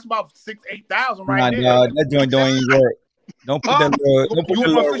 That's about 8,000 right there. Nah, that joint don't even work. Don't put that little. You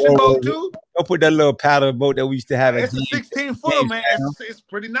want my fishing boat too? Don't put that little paddle boat that we used to have. It's a 16-footer, man. It's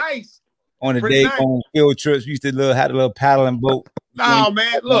pretty nice. On the day on field trips, we used to have a little paddling boat. Nah,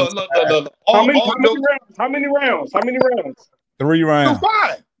 man. Look. How many rounds? 3 rounds.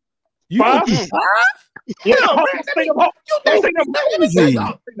 5. You 5? Yeah, man.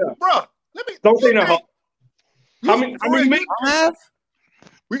 Bro, don't say no. How many minutes? 5?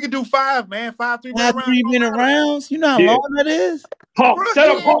 We can do 5, man. 5 3-minute rounds. You know how long that is? Shut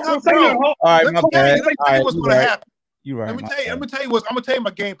up, All right, my bad. Let me tell you what's gonna happen. You right. Let me tell you I'm gonna tell you my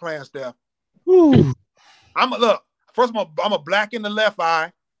game plan, Steph. Whew. First I'm a black in the left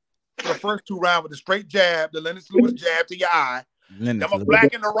eye for the first 2 rounds with the straight jab, the Lennox Lewis jab to your eye. Then I'm a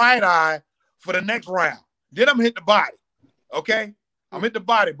black in the right eye for the next round. Then I'm hit the body. Okay? I'm hit the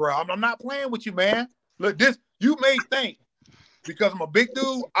body, bro. I'm not playing with you, man. Look, this you may think because I'm a big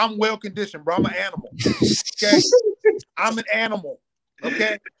dude, I'm well conditioned, bro. I'm an animal. Okay? I'm an animal.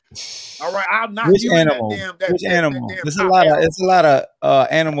 Okay? All right, I'll knock Which you animal? in that Which animal? It's a lot of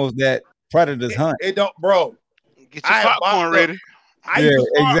animals that predators hunt. It don't, bro. Get your popcorn ready.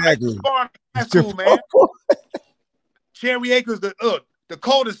 Exactly. That's cool, man. Cherry Acres, the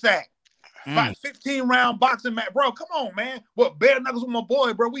cul-de-sac. 15-round boxing match, bro. Come on, man. What bare knuckles with my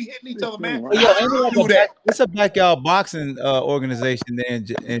boy, bro? We hitting each other, man. It's a backyard boxing organization there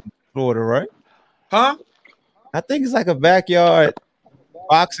in Florida, right? Huh? I think it's like a backyard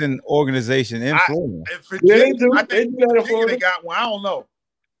boxing organization in Florida. I think they got one. I don't know.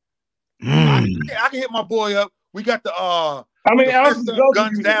 I can hit my boy up. We got the how many ounces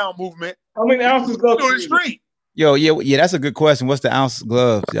guns down movement. How many ounces gloves on the street? Yo, yeah, that's a good question. What's the ounce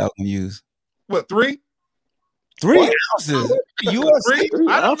gloves y'all can use? What, 3? 3 ounces? UFC?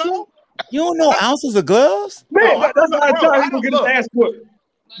 I don't know. You don't know ounces of gloves? Man, that's why I tell you to get his ass whooped.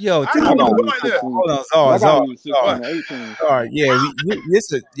 Yo, hold on, sorry. Yeah,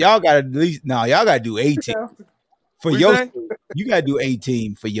 y'all got at least y'all got to do 18 for your sake. You got to do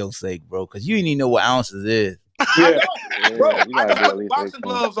 18 for your sake, bro, because you didn't even know what ounces is. Yeah. Bro, I got put boxing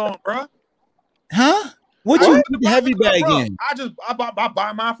gloves on, bro. Huh? What you put the heavy bag in? I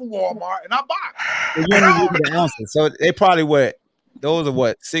buy mine from Walmart and I box. You don't even look at the ounces, so they probably what? Those are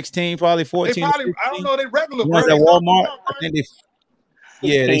what? 16, probably 14. They probably, I don't know. They regular. Ones at Walmart, I think they.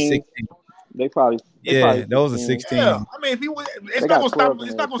 Yeah, they 16. They probably. Those are 16. Yeah, I mean, it's not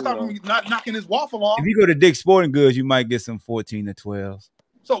gonna stop me not knocking his waffle off. If you go to Dick's Sporting Goods, you might get some 14 to 12s.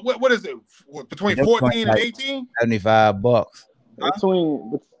 So what is it? Between 14 and 18? $75.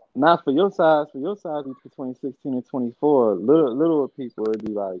 Between not for your size. For your size, it's between 16 and 24. Little people, it'd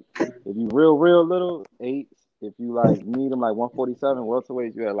be like if you real little 8s. If you like need them like 147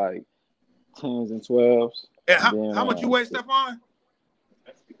 welterweight, you at like 10s and 12s. And how much you weigh, Stephon?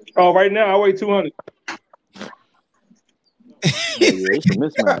 Oh, right now I weigh 200. It's a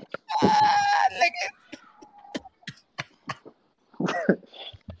mismatch.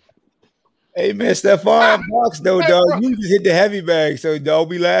 Hey man, Stephon box though, dog. You just hit the heavy bag, so don't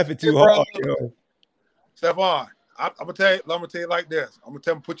be laughing too hard. Yo. Stephon, I'm gonna tell you like this. I'm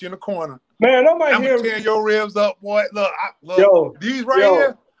gonna put you in the corner. Man, nobody I'm here. gonna tear your ribs up, boy. Look, these right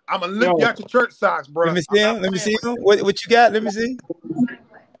here. I'm gonna lift you out your church socks, bro. Let me see him. Let me see him. What you got? Let me see.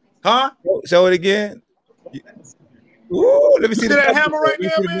 Huh? Show it again. Ooh, let me see that hammer right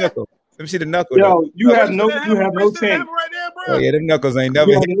there, man. Let me see the knuckle. Yo, you have no chance. Right there, bro. Oh yeah, them knuckles ain't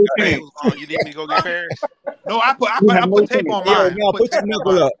never hit. You need me to go get pairs? No, I put tape on mine. No, put your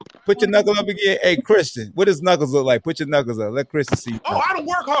knuckle up. Put your knuckle up again. Hey, Christian, what does knuckles look like? Put your knuckles up. Let Christian see. Oh, I don't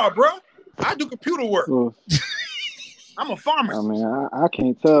work hard, bro. I do computer work. I'm a pharmacist. I mean, I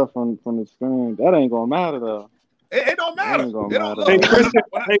can't tell from the screen. That ain't gonna matter though. It don't matter. Hey,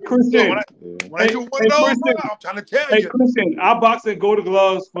 Christian. When I do one of those, I'm trying to tell you. Hey, Christian, I box and go to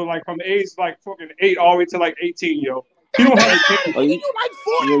gloves from the age like fucking 8 all the way to like 18, yo. He don't have a you like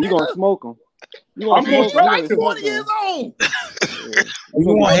 40? Yeah, you gonna smoke him. I'm going to You're try like to. 40 years old.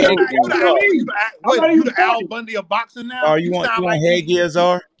 You want you the Al Bundy of boxing now? Or you want headgear,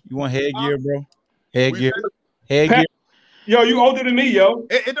 Czar? You want headgear, bro? Headgear. Yo, you older than me, yo.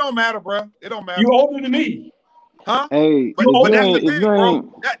 It don't matter, bro. It don't matter. You older than me. Huh? Hey, but that's the thing,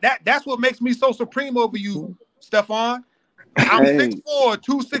 bro. That's what makes me so supreme over you, Stephon. I'm 6'4",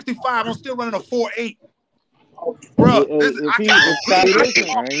 265. I'm still running a 4.8. Bro, you ain't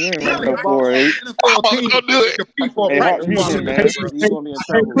running a 4.8.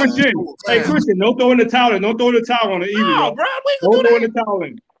 Hey, Christian, don't throw in the towel. Don't throw in the towel on it either. No, bro, don't throw in the towel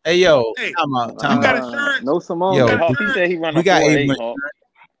in. Hey, yo, time out. You got insurance? No, Simone. Yo, he said he run a 4.8.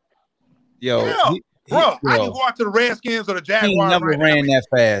 Yo, yeah. Bro, I can go out to the Redskins or the Jaguars. He never ran that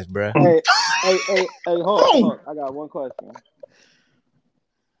fast, bro. Hey, hold on. I got one question.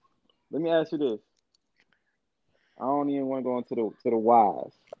 Let me ask you this. I don't even want to go into the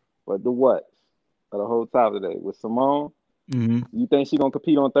whys, but the whats of the whole top today with Simone. You think she's gonna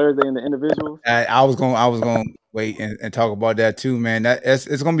compete on Thursday in the individuals? I was gonna wait and talk about that too, man.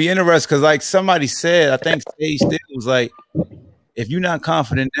 It's gonna be interesting because, like somebody said, I think Sage Still was like, if you're not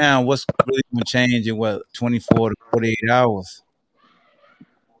confident now, what's really gonna change in 24 to 48 hours?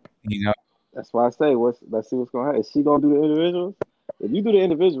 You know. That's why I say let's see what's gonna happen. Is she gonna do the individuals? If you do the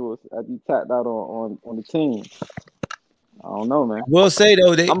individuals, I'd be tapped out on the team. I don't know, man. We'll say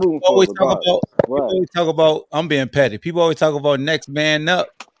though, they always talk about. I'm being petty. People always talk about next man up.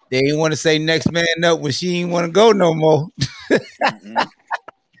 They ain't want to say next man up when she ain't want to go no more.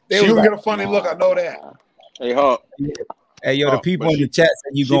 She will get a funny look. I know that. Hey, Hawk. Hey, yo, the people in the chat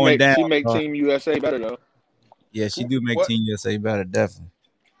say you going down. She make Team USA better though. Yeah, she do make Team USA better, definitely.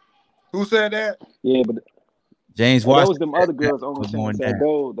 Who said that? Yeah, but James Washington. That was them other girls only saying that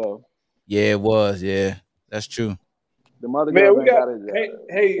gold though. Yeah, it was. Yeah, that's true. The mother man, we got.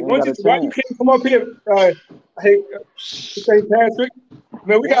 Hey, why you can't come up here? Hey, St. Patrick.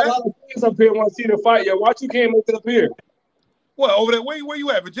 Man, we got a lot of fans up here want to see the fight. Yo, why you can't make it up here? What over there? Where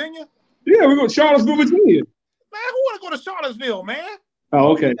you at? Virginia? Yeah, we go to Charlottesville, Virginia. Man, who want to go to Charlottesville, man?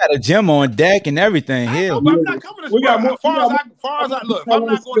 Oh, okay. We got a gym on deck and everything here. I'm not coming to. We got more. Far as I look, if I'm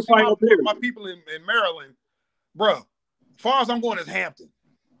not going to see my people in Maryland, bro. Far as I'm going is Hampton.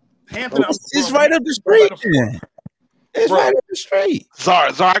 Hampton. It's right up the street. It's right up the street.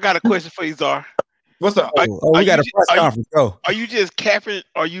 Czar, I got a question for you, Czar. What's up? We got a press conference. Go. Are you just capping?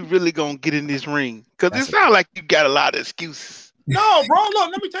 Or are you really gonna get in this ring? Because it sounds like you got a lot of excuses. No, bro.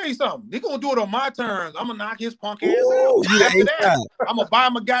 Look, let me tell you something. They're gonna do it on my terms. I'm gonna knock his punk ass out. After that, I'm gonna buy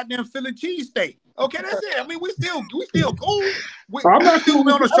him a goddamn Philly cheesesteak. Okay, that's it. I mean, we still cool. I'm not still on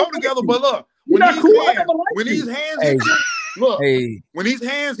the show together, but look, when these hands hit you, look, when these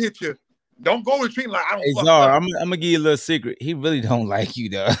hands hit you, don't go retreating like I don't. Hey, Czar, I'm gonna give you a little secret. He really don't like you,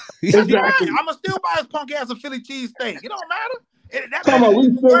 though. Exactly. I'm gonna still buy his punk ass a Philly cheesesteak. It don't matter. That's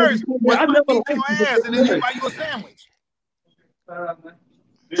worse. I never beat your ass and then buy you a sandwich.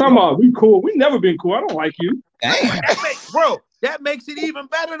 Talking about we cool. We never been cool. I don't like you. That makes it even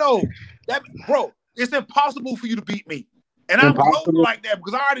better though. Bro, it's impossible for you to beat me. And I'm gloating like that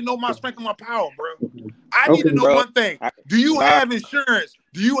because I already know my strength and my power, bro. I need to know one thing. Do you have insurance?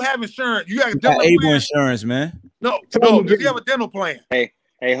 You got a dental plan? Insurance, man. No. Do you have a dental plan? Hey,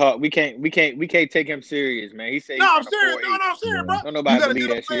 Huck, we can't take him serious, man. He said I'm serious. No, I'm serious, bro. Don't nobody believe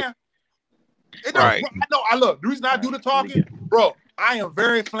that shit. Right. Look, the reason I do the talking, bro, I am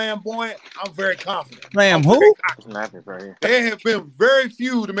very flamboyant. I'm very confident. Who? There have been very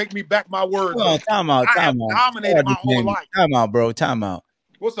few to make me back my words. Time out. I have dominated my whole life. Time out, bro. Time out.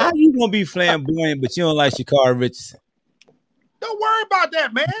 What's up? How you gonna be flamboyant, but you don't like Sha'Carri Richardson? Don't worry about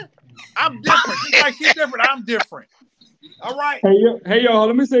that, man. I'm different. Just like she's different, I'm different. All right. Hey, yo,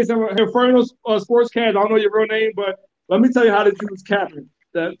 let me say something. Inferno Sportscast, I don't know your real name, but let me tell you how this dude was capping.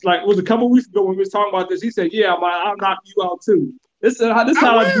 That it was a couple weeks ago when we was talking about this. He said, "Yeah, I'll knock you out too." This how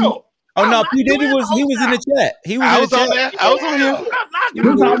I do. Oh no, P Diddy he was in the chat. I was on there. I was on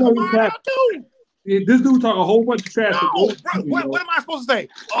here. This dude talking a whole bunch of trash. No, bro, what am I supposed to say?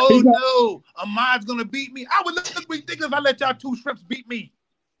 Oh no, Ahmad's gonna beat me. I would look ridiculous if I let y'all two strips beat me.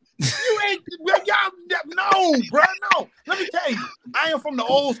 You ain't y'all. No, bro, no. Let me tell you, I am from the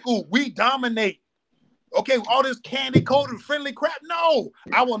old school. We dominate. Okay, all this candy coated friendly crap. No,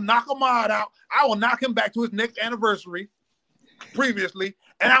 I will knock Ahmad out. I will knock him back to his next anniversary previously,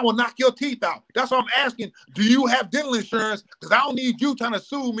 and I will knock your teeth out. That's what I'm asking. Do you have dental insurance? Because I don't need you trying to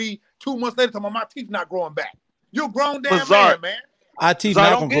sue me 2 months later talking about my teeth not growing back. You're a grown damn man. IT So not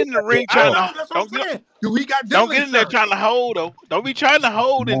don't gonna get in the ring I trying know, to that's what I'm saying. We got don't dental get in there insurance. trying to hold though. Don't be trying to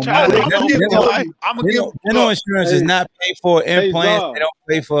hold and No, try to no, hold on people's life. I'm gonna give dental insurance is not paid for implants. Zar. They don't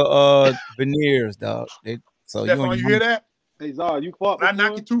pay for veneers, dog. So you Stefan, you hear that? Hey, Zar, you fought When I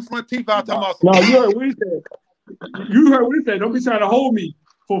knock before? your 2 front teeth out, talking about No, you heard what he said. You heard what he said. Don't be trying to hold me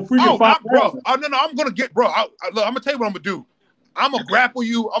for freaking $5. bro. Oh no, I'm gonna get, bro. Look, I'm gonna tell you what I'm gonna do. I'm gonna grapple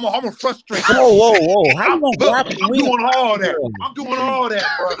you. I'm gonna frustrate you. Whoa! How you gonna grapple I'm me? doing all that. I'm doing all that,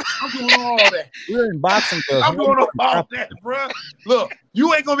 bro. I'm doing all that. We're in boxing gloves. I'm doing all that, bro. Look,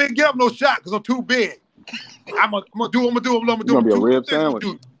 you ain't gonna be able to get up no shot because I'm too big. I'm gonna do It's gonna be a rib sandwich.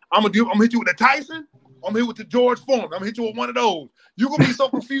 I'm gonna hit you with the Tyson. I'm gonna hit you with the George Foreman. I'm gonna hit you with one of those. You're gonna be so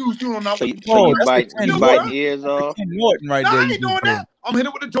confused. You don't know. So you biting ears off. Norton right there. I ain't doing that. I'm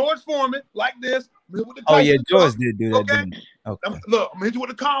hitting with the George Foreman like this. With the Tyson oh yeah, George did do that. Okay. Didn't he? Okay. Look, I'm gonna hit you with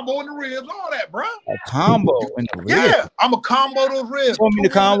the combo in the ribs, all that, bro. A combo in the ribs. Yeah, I'm a combo those ribs. Show me the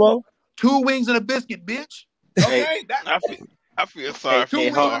combo. 2 wings and a biscuit, bitch. Okay, I feel sorry for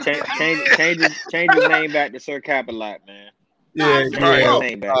you. Change his name back to Sir Capitalite, man. Yeah. His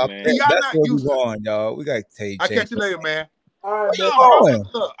name back, man. That's where we going, y'all. We gotta take. I'll catch you later, man. All right,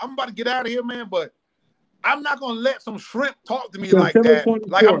 Look, I'm about to get out of here, man, but I'm not gonna let some shrimp talk to me like that. 24.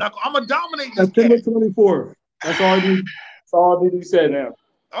 Like I'm gonna dominate this September cat. 24th. That's all I need to say now.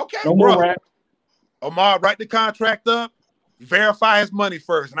 Okay, no bro. more rap. Omar, write the contract up, verify his money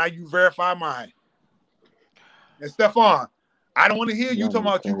first. Now you verify mine. And Stefan, I don't want to hear you talking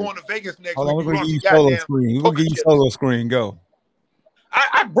about you going to Vegas next Hold on, week. we're gonna give you solo screen. We're gonna give you solo screen. Go.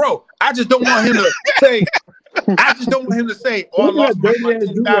 Bro, I just don't want him to say. I just don't want him to say, "Oh, I lost my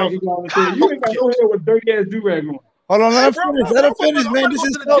 10,000." You ain't got no hair with dirty ass do rag on. Hold on, let him finish. Let him finish, man. This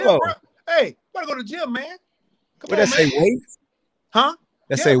is solo. Hey, gotta go to the gym, man. What that say? Wait? Huh?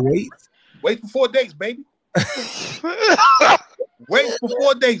 That say wait? Wait for 4 days, baby. Wait for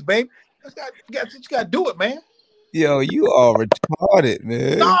 4 days, baby. You gotta do it, man. Yo, you are retarded,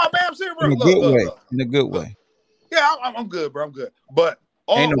 man. No, man, I'm serious, bro. In a good way. In a good way. Yeah, I'm good, bro. I'm good. But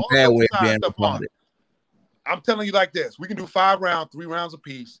ain't no bad way of being retarded. I'm telling you like this: we can do 5 rounds, 3 rounds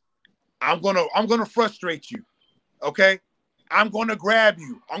apiece. I'm gonna frustrate you. Okay, I'm gonna grab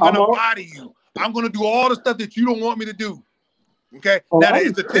you. I'm gonna body you. I'm gonna do all the stuff that you don't want me to do. Okay, now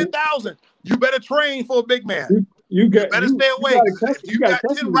it's the 10,000. You better train for a big man. You better stay away. If you got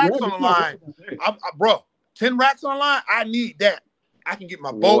 10 racks on the line, bro, 10 racks on the line. I need that. I can get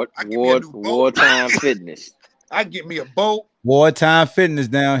my boat. I can get me a new boat. Wartime fitness. I can get me a boat. Wartime fitness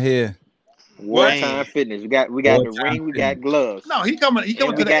down here. Wartime fitness. We got the ring. We got gloves. No, he coming to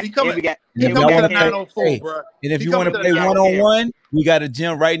the 904, bro. And if you want to play 1-on-1, we got a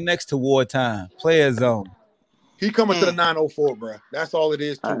gym right next to Wartime Player Zone. He coming to the 904, bro. That's all it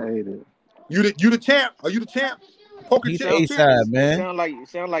is. I hate it. You the champ? Are you the champ? Poker He's champ. A-side, man.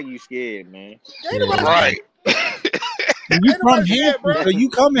 Sound like you scared, man. Right. You from here, bro? So you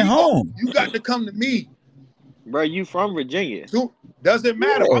coming home? You got to come to me, bro. You from Virginia? Doesn't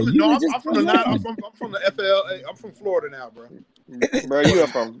matter. Yeah, I'm from the FLA. I'm from Florida now, bro. Bro, you're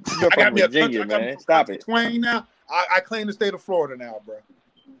from Virginia, man. Stop it. Twain now. I claim the state of Florida now, bro.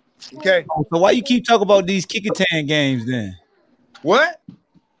 Okay. So why you keep talking about these Kickatan games then? What?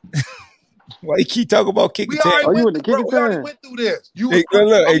 Why you keep talking about Kickatan? We already went through this.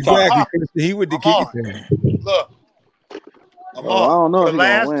 Look, exactly. He with the Kickatan. Look. I don't know. For the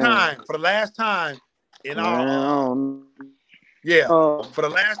last time in our for the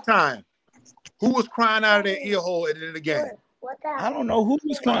last time, who was crying out of their ear hole at the end of the game? I don't know who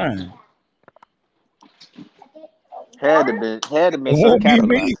was crying. Had to be Sir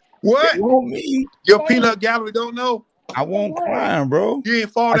Capitalite. What? It won't me. Your peanut gallery don't know? I won't crying, bro. You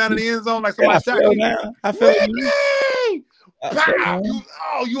ain't fall down in the end zone like somebody shot you. I fell down.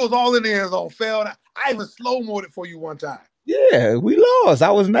 You was all in the end zone, fell down. I even slow-moed it for you one time. Yeah, we lost. I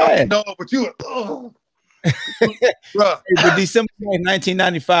was mad. No, but you were, Bro. But December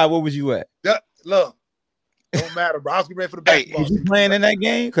 1995, where was you at? Look, don't matter, bro. I was getting ready for the basketball. Was you playing in that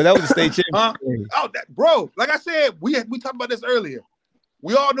game? Because that was the state championship. Bro, like I said, we talked about this earlier.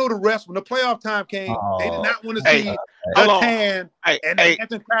 We all know the rest. When the playoff time came, they did not want to see the tan and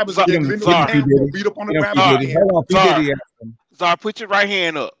Anthony Krabs again. Beat up on the Krabs. Zar, put your right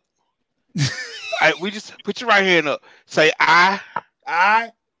hand up. We just put your right hand up. Say,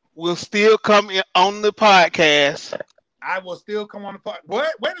 I will still come in on the podcast. I will still come on the podcast.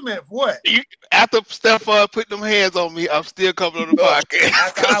 What? Wait a minute. What? After Stefan put them hands on me, I'm still coming on the podcast.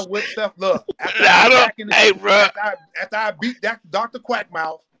 After I whip stuff, look. After I beat that Dr.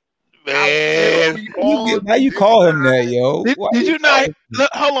 Quackmouth. Man. Why you call him that, yo? Did you not? Look,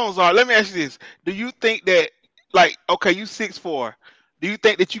 hold on, Zar. Let me ask you this. Do you think that like, okay, you 6'4". Do you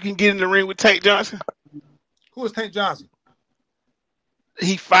think that you can get in the ring with Tank Johnson? Who is Tank Johnson?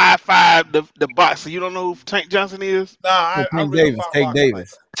 He 5'5", the boxer. You don't know who Tank Johnson is? Nah, I Tank really Davis. Tank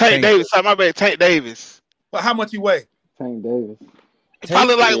Davis. Tank Davis. Sorry, my bad. Tank Davis. Well, how much he weigh? Tank Davis. He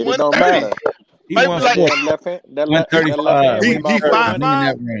probably like It don't 130. matter. He Maybe won like That left hand, that left 135. hand weigh about He 400.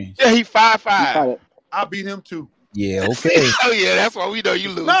 5'5". yeah, he He 5'5". probably, I beat him too. Yeah, okay. Oh yeah, that's why we know you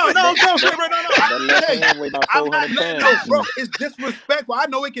lose. No, I'm saying, bro, no. that left Hey, hand weigh about I'm not 400 letting pounds. no, bro. It's disrespectful. I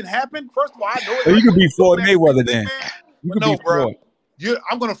know it can happen. First of all, I know it. So you could be Floyd Man, Mayweather then. man. You But could no, be bro. Floyd.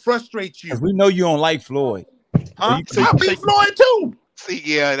 I'm gonna frustrate you. Because we know you don't like Floyd. Huh? So I beat Floyd too. See,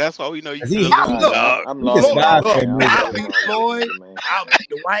 yeah, that's why we know you. He- lose, I'm dog. I'm He lost. just vibes Look, for Mayweather. I beat Floyd. I beat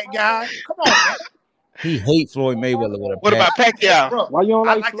the white guy. Come on, man. He hates Floyd Mayweather with a What about Pacquiao? Bro, Why you don't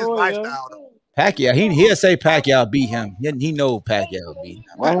I like like his Floyd, lifestyle though. Pacquiao? He'll say Pacquiao beat him. He know Pacquiao beat him.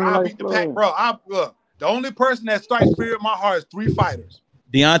 Why you I don't beat like the pack, Floyd? bro. Look, the only person that strikes fear in my heart is 3 fighters.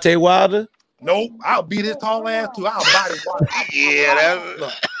 Deontay Wilder? Nope, I'll beat his tall ass too. I'll body Wilder. Yeah,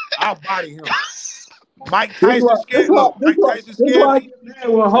 Look, I'll body him. Mike Tyson scared. Look, Mike Tyson This is why I scared me. get mad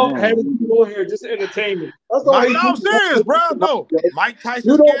when Hulk had people on here just entertainment. That's all Mike, he no, I'm do. serious, bro. No, Mike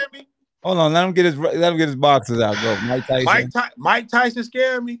Tyson You don't- scared me. Hold on, let him get his boxes out. Go, Mike Tyson. Mike Tyson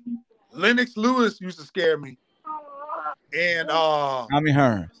scared me. Lennox Lewis used to scare me. And Tommy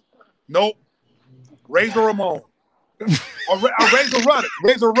Hearns. nope, Razor Ramon. or Razor Ruddock.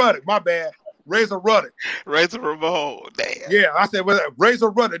 Razor Ruddock. My bad. Razor Ruddock. Razor Ramon. Damn. Yeah, I said, well, Razor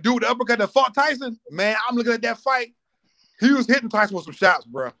Ruddock. Dude, the uppercut that fought Tyson. Man, I'm looking at that fight. He was hitting Tyson with some shots,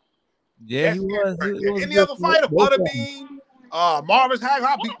 bro. Yeah, he was. Any other fighter, Butterbean, Marvis Hag,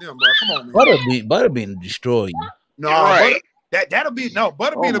 I beat them, bro. Come on, man. Butterbean destroy you. No, right.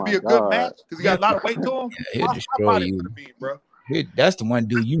 Butterbean will be a good match because he got a lot of weight to him. He'll I destroy body you. Butterbean, bro. That's the one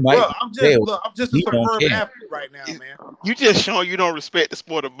dude you might. Bro, I'm just a He don't superb care. athlete right now, man. You just showing you don't respect the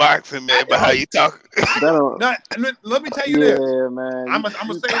sport of boxing, man, by how you talk. Let me tell you this. Yeah, man. I'm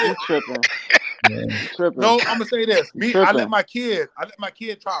gonna say this. Tripping. No, I'm gonna say this. I let my kid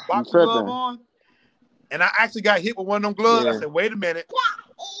try a boxing glove tripping. on, and I actually got hit with one of them gloves. Yeah. I said, wait a minute.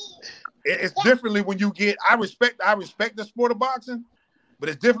 It's differently when you get. I respect the sport of boxing, but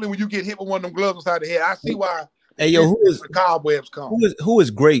it's differently when you get hit with one of them gloves inside the head. I see why. Hey, yo, the cobwebs come? Who is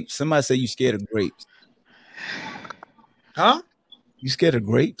grapes? Somebody say you scared of grapes. Huh? You scared of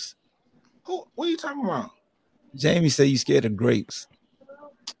grapes? What are you talking about? Jamie said you scared of grapes.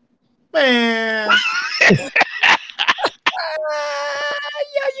 Man. Yeah,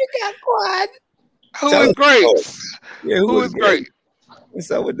 you got quiet. Who is grapes? Yeah, who is grapes? What's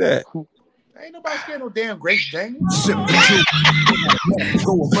up with that? Ain't nobody scared no damn grapes, Jamie.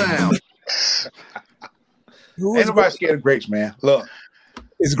 Ain't nobody scared of grapes, man. Look.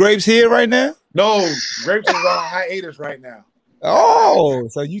 Is grapes here right now? No, grapes is on hiatus right now. Oh,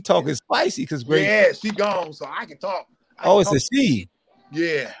 so you talking spicy because grapes? Yeah, she gone, so I can talk. It's a she.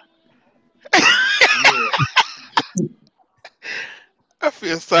 Yeah. I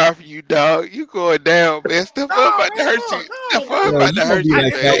feel sorry for you, dog. You going down, man. Step up about to hurt you. Step up about to hurt you,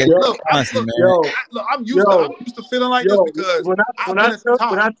 man. Look, I'm used to feeling like this because when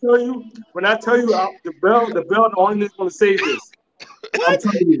I tell you, the bell the only is gonna save this. I'm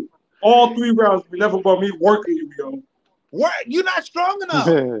telling you, all 3 rounds be never about me working you, yo. What? You're not strong enough.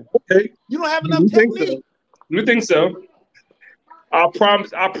 Okay. You don't have enough technique. You think so? I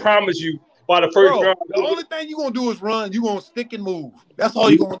promise you. By the first round, the only thing you're gonna do is run. You're gonna stick and move. That's all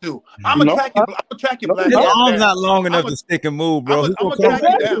you're gonna do. I'm gonna track your black His ass arm's down. not long enough to stick and move, bro. I'm gonna track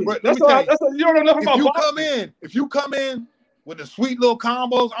you down, bro. Let me tell you. You don't know nothing about boxing. If you come in with the sweet little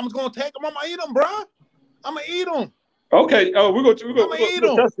combos, I'm just gonna take them. I'm gonna eat them, bro. I'm gonna eat them. Okay. Oh, we're gonna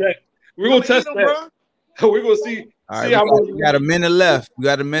test that. We're gonna test that. We're gonna see. All right, we got a minute left. We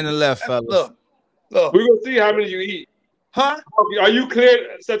got a minute left, fellas. Look. We're gonna see how many you eat. Huh? Are you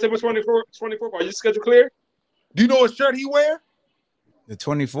cleared September 24th? Are you scheduled clear? Do you know what shirt he wear? The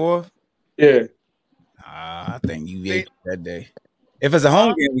 24th? Yeah. I think you ate that day. If it's a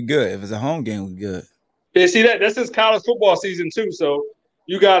home game, we good. Yeah, see that's his college football season too. So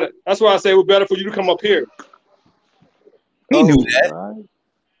you got it. That's why I say we're better for you to come up here. He knew that.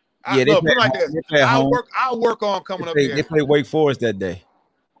 Yeah, look, like this. I'll work on coming up there. They play Wake Forest that day.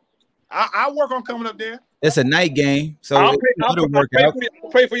 I'll work on coming up there. It's a night game, so I'll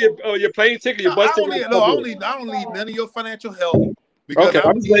pay for your plane ticket, your bus ticket. I don't need none of your financial help. Because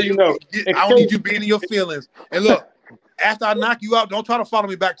I'm just letting you know. I don't need you being in your feelings. And look, after I knock you out, don't try to follow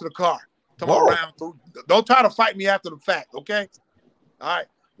me back to the car. Don't try to fight me after the fact, okay? All right.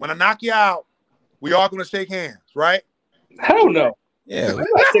 When I knock you out, we are going to shake hands, right? Hell no. Yeah. I'm not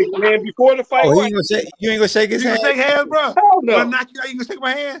shaking your hand before the fight. Oh, you ain't gonna shake his hand? You gonna shake hands, bro? Hell no. When I knock you out, you gonna shake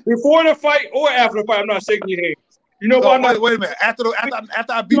my hand? Before the fight or after the fight, I'm not shaking your hand. You know why? Wait a minute. After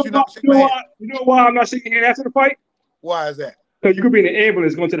I beat you, not shake my hand. You know why I'm not shaking your hand after the fight? Why is that? Because you could be in the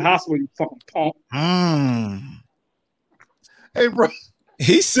ambulance going to the hospital, you fucking punk. Hey, bro.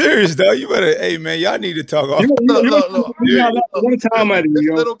 He's serious though. You better, hey man, y'all need to talk off. Look. One time at This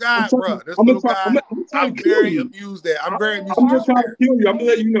you, little guy, bro. This little guy. I'm very amused at. I'm very amused. I'm gonna try to kill you. I'm gonna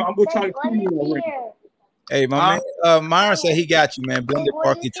let you know. I'm gonna try to kill you already. Hey, my man, Myron said he got you, man. Blended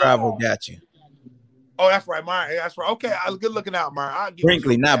Barkley Travel got you. Oh, that's right, Myron. That's right. Okay, I was good looking out, Myron.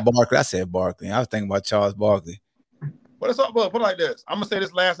 Brinkley, not Barkley. I said Barkley. I was thinking about Charles Barkley. But it's all, put it like this. I'm gonna say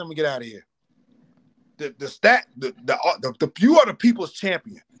this last time we get out of here. You are the people's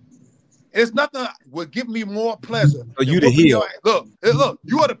champion. It's nothing would give me more pleasure. So you the heel. Look,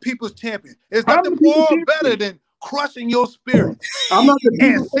 you are the people's champion. It's nothing more better than crushing your spirit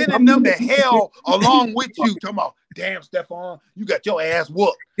and sending them to hell along with you. Talking about, damn, Stephon, you got your ass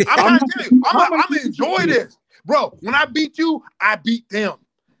whooped. I'm trying to tell you, I'm gonna enjoy this, bro. When I beat you, I beat them.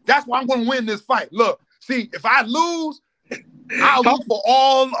 That's why I'm gonna win this fight. Look, see, if I lose, I'll lose for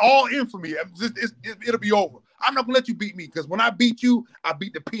all infamy. It'll be over. I'm not gonna let you beat me because when I beat you, I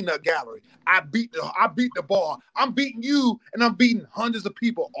beat the peanut gallery. I beat the bar. I'm beating you, and I'm beating hundreds of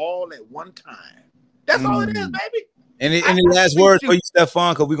people all at one time. That's all it is, baby. Any last words for you,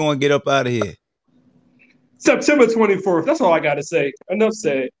 Stephon? Because we're gonna get up out of here. September 24th. That's all I gotta say. Enough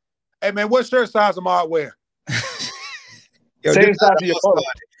said. Hey man, what shirt size am I wearing? Same size of your phone.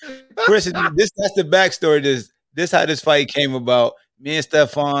 Chris, that's the backstory. This how this fight came about. Me and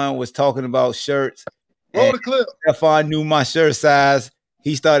Stephon was talking about shirts. Roll the clip. Stephon knew my shirt size.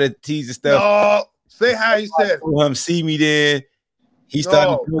 He started teasing stuff. No, say how he said it. Him see me then. He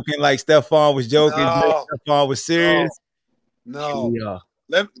started joking like Stephon was joking. No. Stephon was serious. No. Yeah.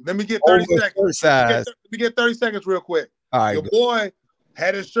 Let me get 30 seconds. Let me get 30 seconds real quick. All right, your boy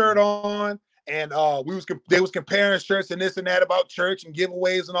had his shirt on, and they was comparing shirts and this and that about church and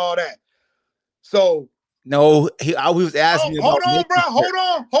giveaways and all that. So no, we was asking me hold about on, bro.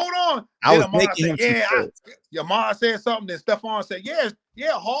 Hold on. I was Amara making him said, Amara said something. Then Stephon said, yeah,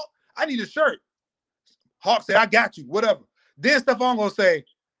 Hawk, I need a shirt. Hawk said, I got you, whatever. Then Stephon gonna say,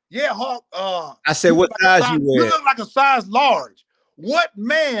 yeah, Hawk. I said, what size you wear? You look like a size large. What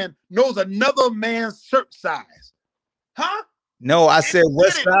man knows another man's shirt size? Huh? No, I said,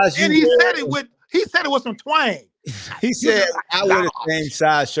 what size you wear? And he said it with some twang. He said, I wear the same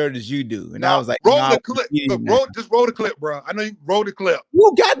size shirt as you do. And I was like, roll the clip. Just roll the clip, bro. I know you roll the clip.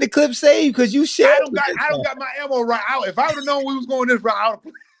 You got the clip saved because you shared I don't got my ammo right out. If I would have known we was going this route, I would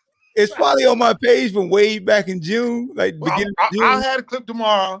have. It's probably on my page from way back in June, beginning of June. I'll have a clip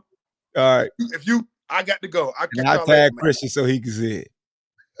tomorrow. All right. I got to go. I'll tag Christian so he can see it.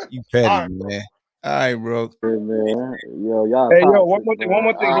 You petty, right, man. All right, bro. Hey, man. Y'all. Hey, one more thing.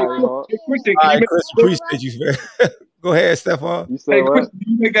 Christian, all right, Chris, appreciate you. Go ahead, Stephon. Hey, Christian,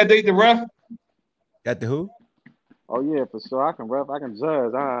 can you make that date the ref? Got the who? Oh yeah, for sure. I can ref. I can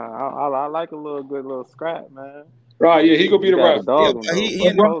judge. I like a good scrap, man. Right, yeah, he gonna be the ref.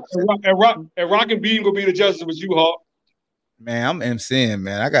 And Rock and Bean gonna be the judges with you, Hawk. Man, I'm MCing,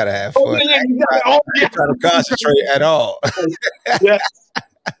 man. I gotta have fun. I can't try to concentrate at all. Yes.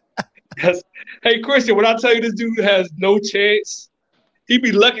 Yes. Hey, Christian, when I tell you this dude has no chance, he'd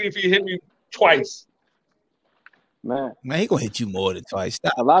be lucky if he hit me twice. Man, he gonna hit you more than twice.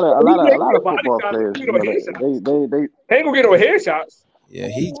 Stop. A lot of football players, they ain't gonna get no headshots. Yeah,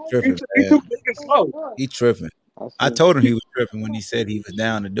 he's tripping. He's too big and slow. He tripping. I told him he was tripping when he said he was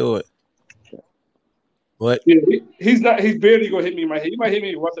down to do it. But yeah, he's not. He's barely gonna hit me in my head. He might hit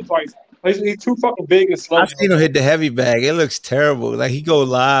me once or twice. He's too fucking big and slow. I've seen him hit the heavy bag. It looks terrible. Like he go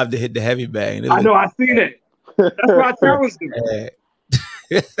live to hit the heavy bag. I know. I seen it. That's what I challenged him.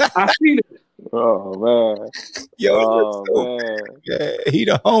 I seen it. Oh man, yo, man. Yeah, he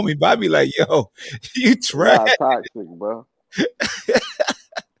the homie. But I be like, yo, you trash. Toxic, bro.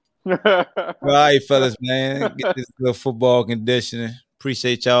 All right, fellas, man. Get this little football conditioning.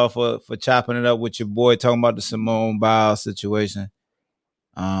 Appreciate y'all for chopping it up with your boy, talking about the Simone Biles situation.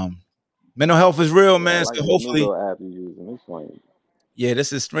 Mental health is real, man. Like so hopefully, app you using this one. Yeah,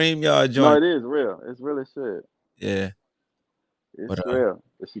 this is StreamYard joint. No, it is real. It's really shit. Yeah, it's real.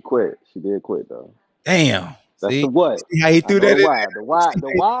 But she quit. She did quit though. Damn. That's see? the what? See how he threw that in? The why.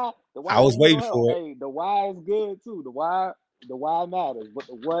 I was waiting for it. Hey, the why is good too. The why matters, but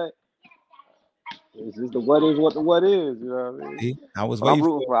the what is just the what is what the what is. You know what I mean? See? I was waiting. I'm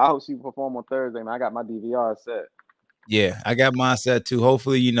rooting for. I hope she perform on Thursday, man. I got my DVR set. Yeah, I got mine set too.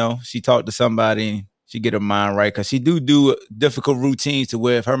 Hopefully, she talked to somebody and she get her mind right, because she do difficult routines to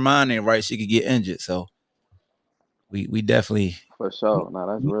where if her mind ain't right, she could get injured. So we definitely for sure. No,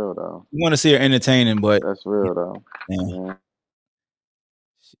 that's real though. We want to see her entertaining, but that's real though. Yeah.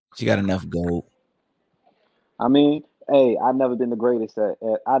 She got enough gold. I mean, hey, I've never been the greatest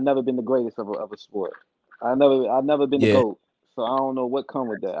I've never been the greatest of a sport. I've never been the GOAT. So I don't know what come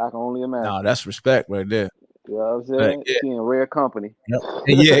with that. I can only imagine. No, that's respect right there. You know what I'm saying? Yeah. She in rare company. Yep.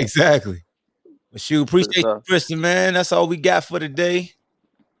 Yeah, exactly. But shoot, appreciate you, Tristan, man. That's all we got for today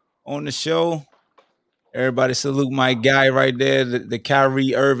on the show. Everybody salute my guy right there, the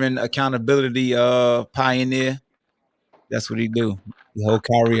Kyrie Irving accountability pioneer. That's what he do. The whole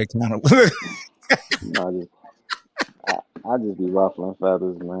Kyrie accountable. I just be ruffling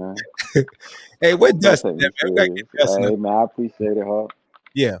feathers, man. Hey, what Dustin? Hey, man, I appreciate it, Hawk.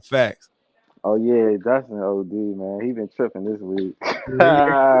 Yeah, facts. Oh yeah, Dustin OD, man. He been tripping this week. He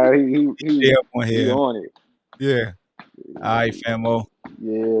on it. Yeah. All right, famo.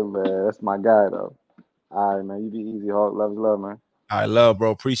 Yeah, man. That's my guy though. All right, man. You be easy, Hawk. Love is love, man. All right, love, bro.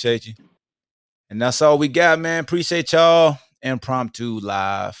 Appreciate you. And that's all we got, man. Appreciate y'all. Impromptu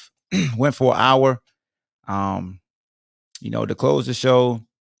live. Went for an hour. To close the show,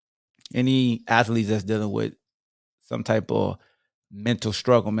 any athletes that's dealing with some type of mental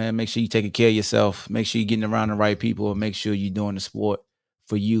struggle, man, make sure you're taking care of yourself. Make sure you're getting around the right people, and make sure you're doing the sport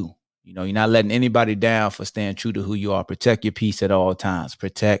for you. You're not letting anybody down for staying true to who you are. Protect your peace at all times.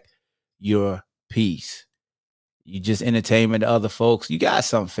 Protect your peace. You just entertainment to other folks. You got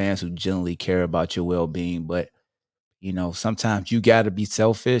some fans who generally care about your well-being, but sometimes you got to be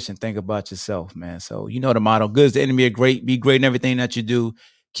selfish and think about yourself, man. So the motto: good is the enemy of great. Be great in everything that you do.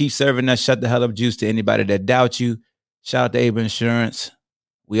 Keep serving that shut the hell up juice to anybody that doubts you. Shout out to Able Insurance.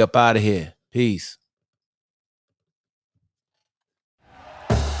 We up out of here. Peace.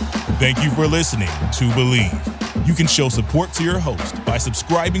 Thank you for listening to Believe. You can show support to your host by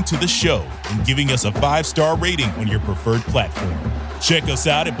subscribing to the show and giving us a 5-star rating on your preferred platform. Check us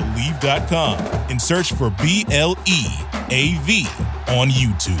out at Believe.com and search for BLEAV on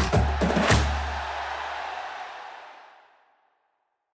YouTube.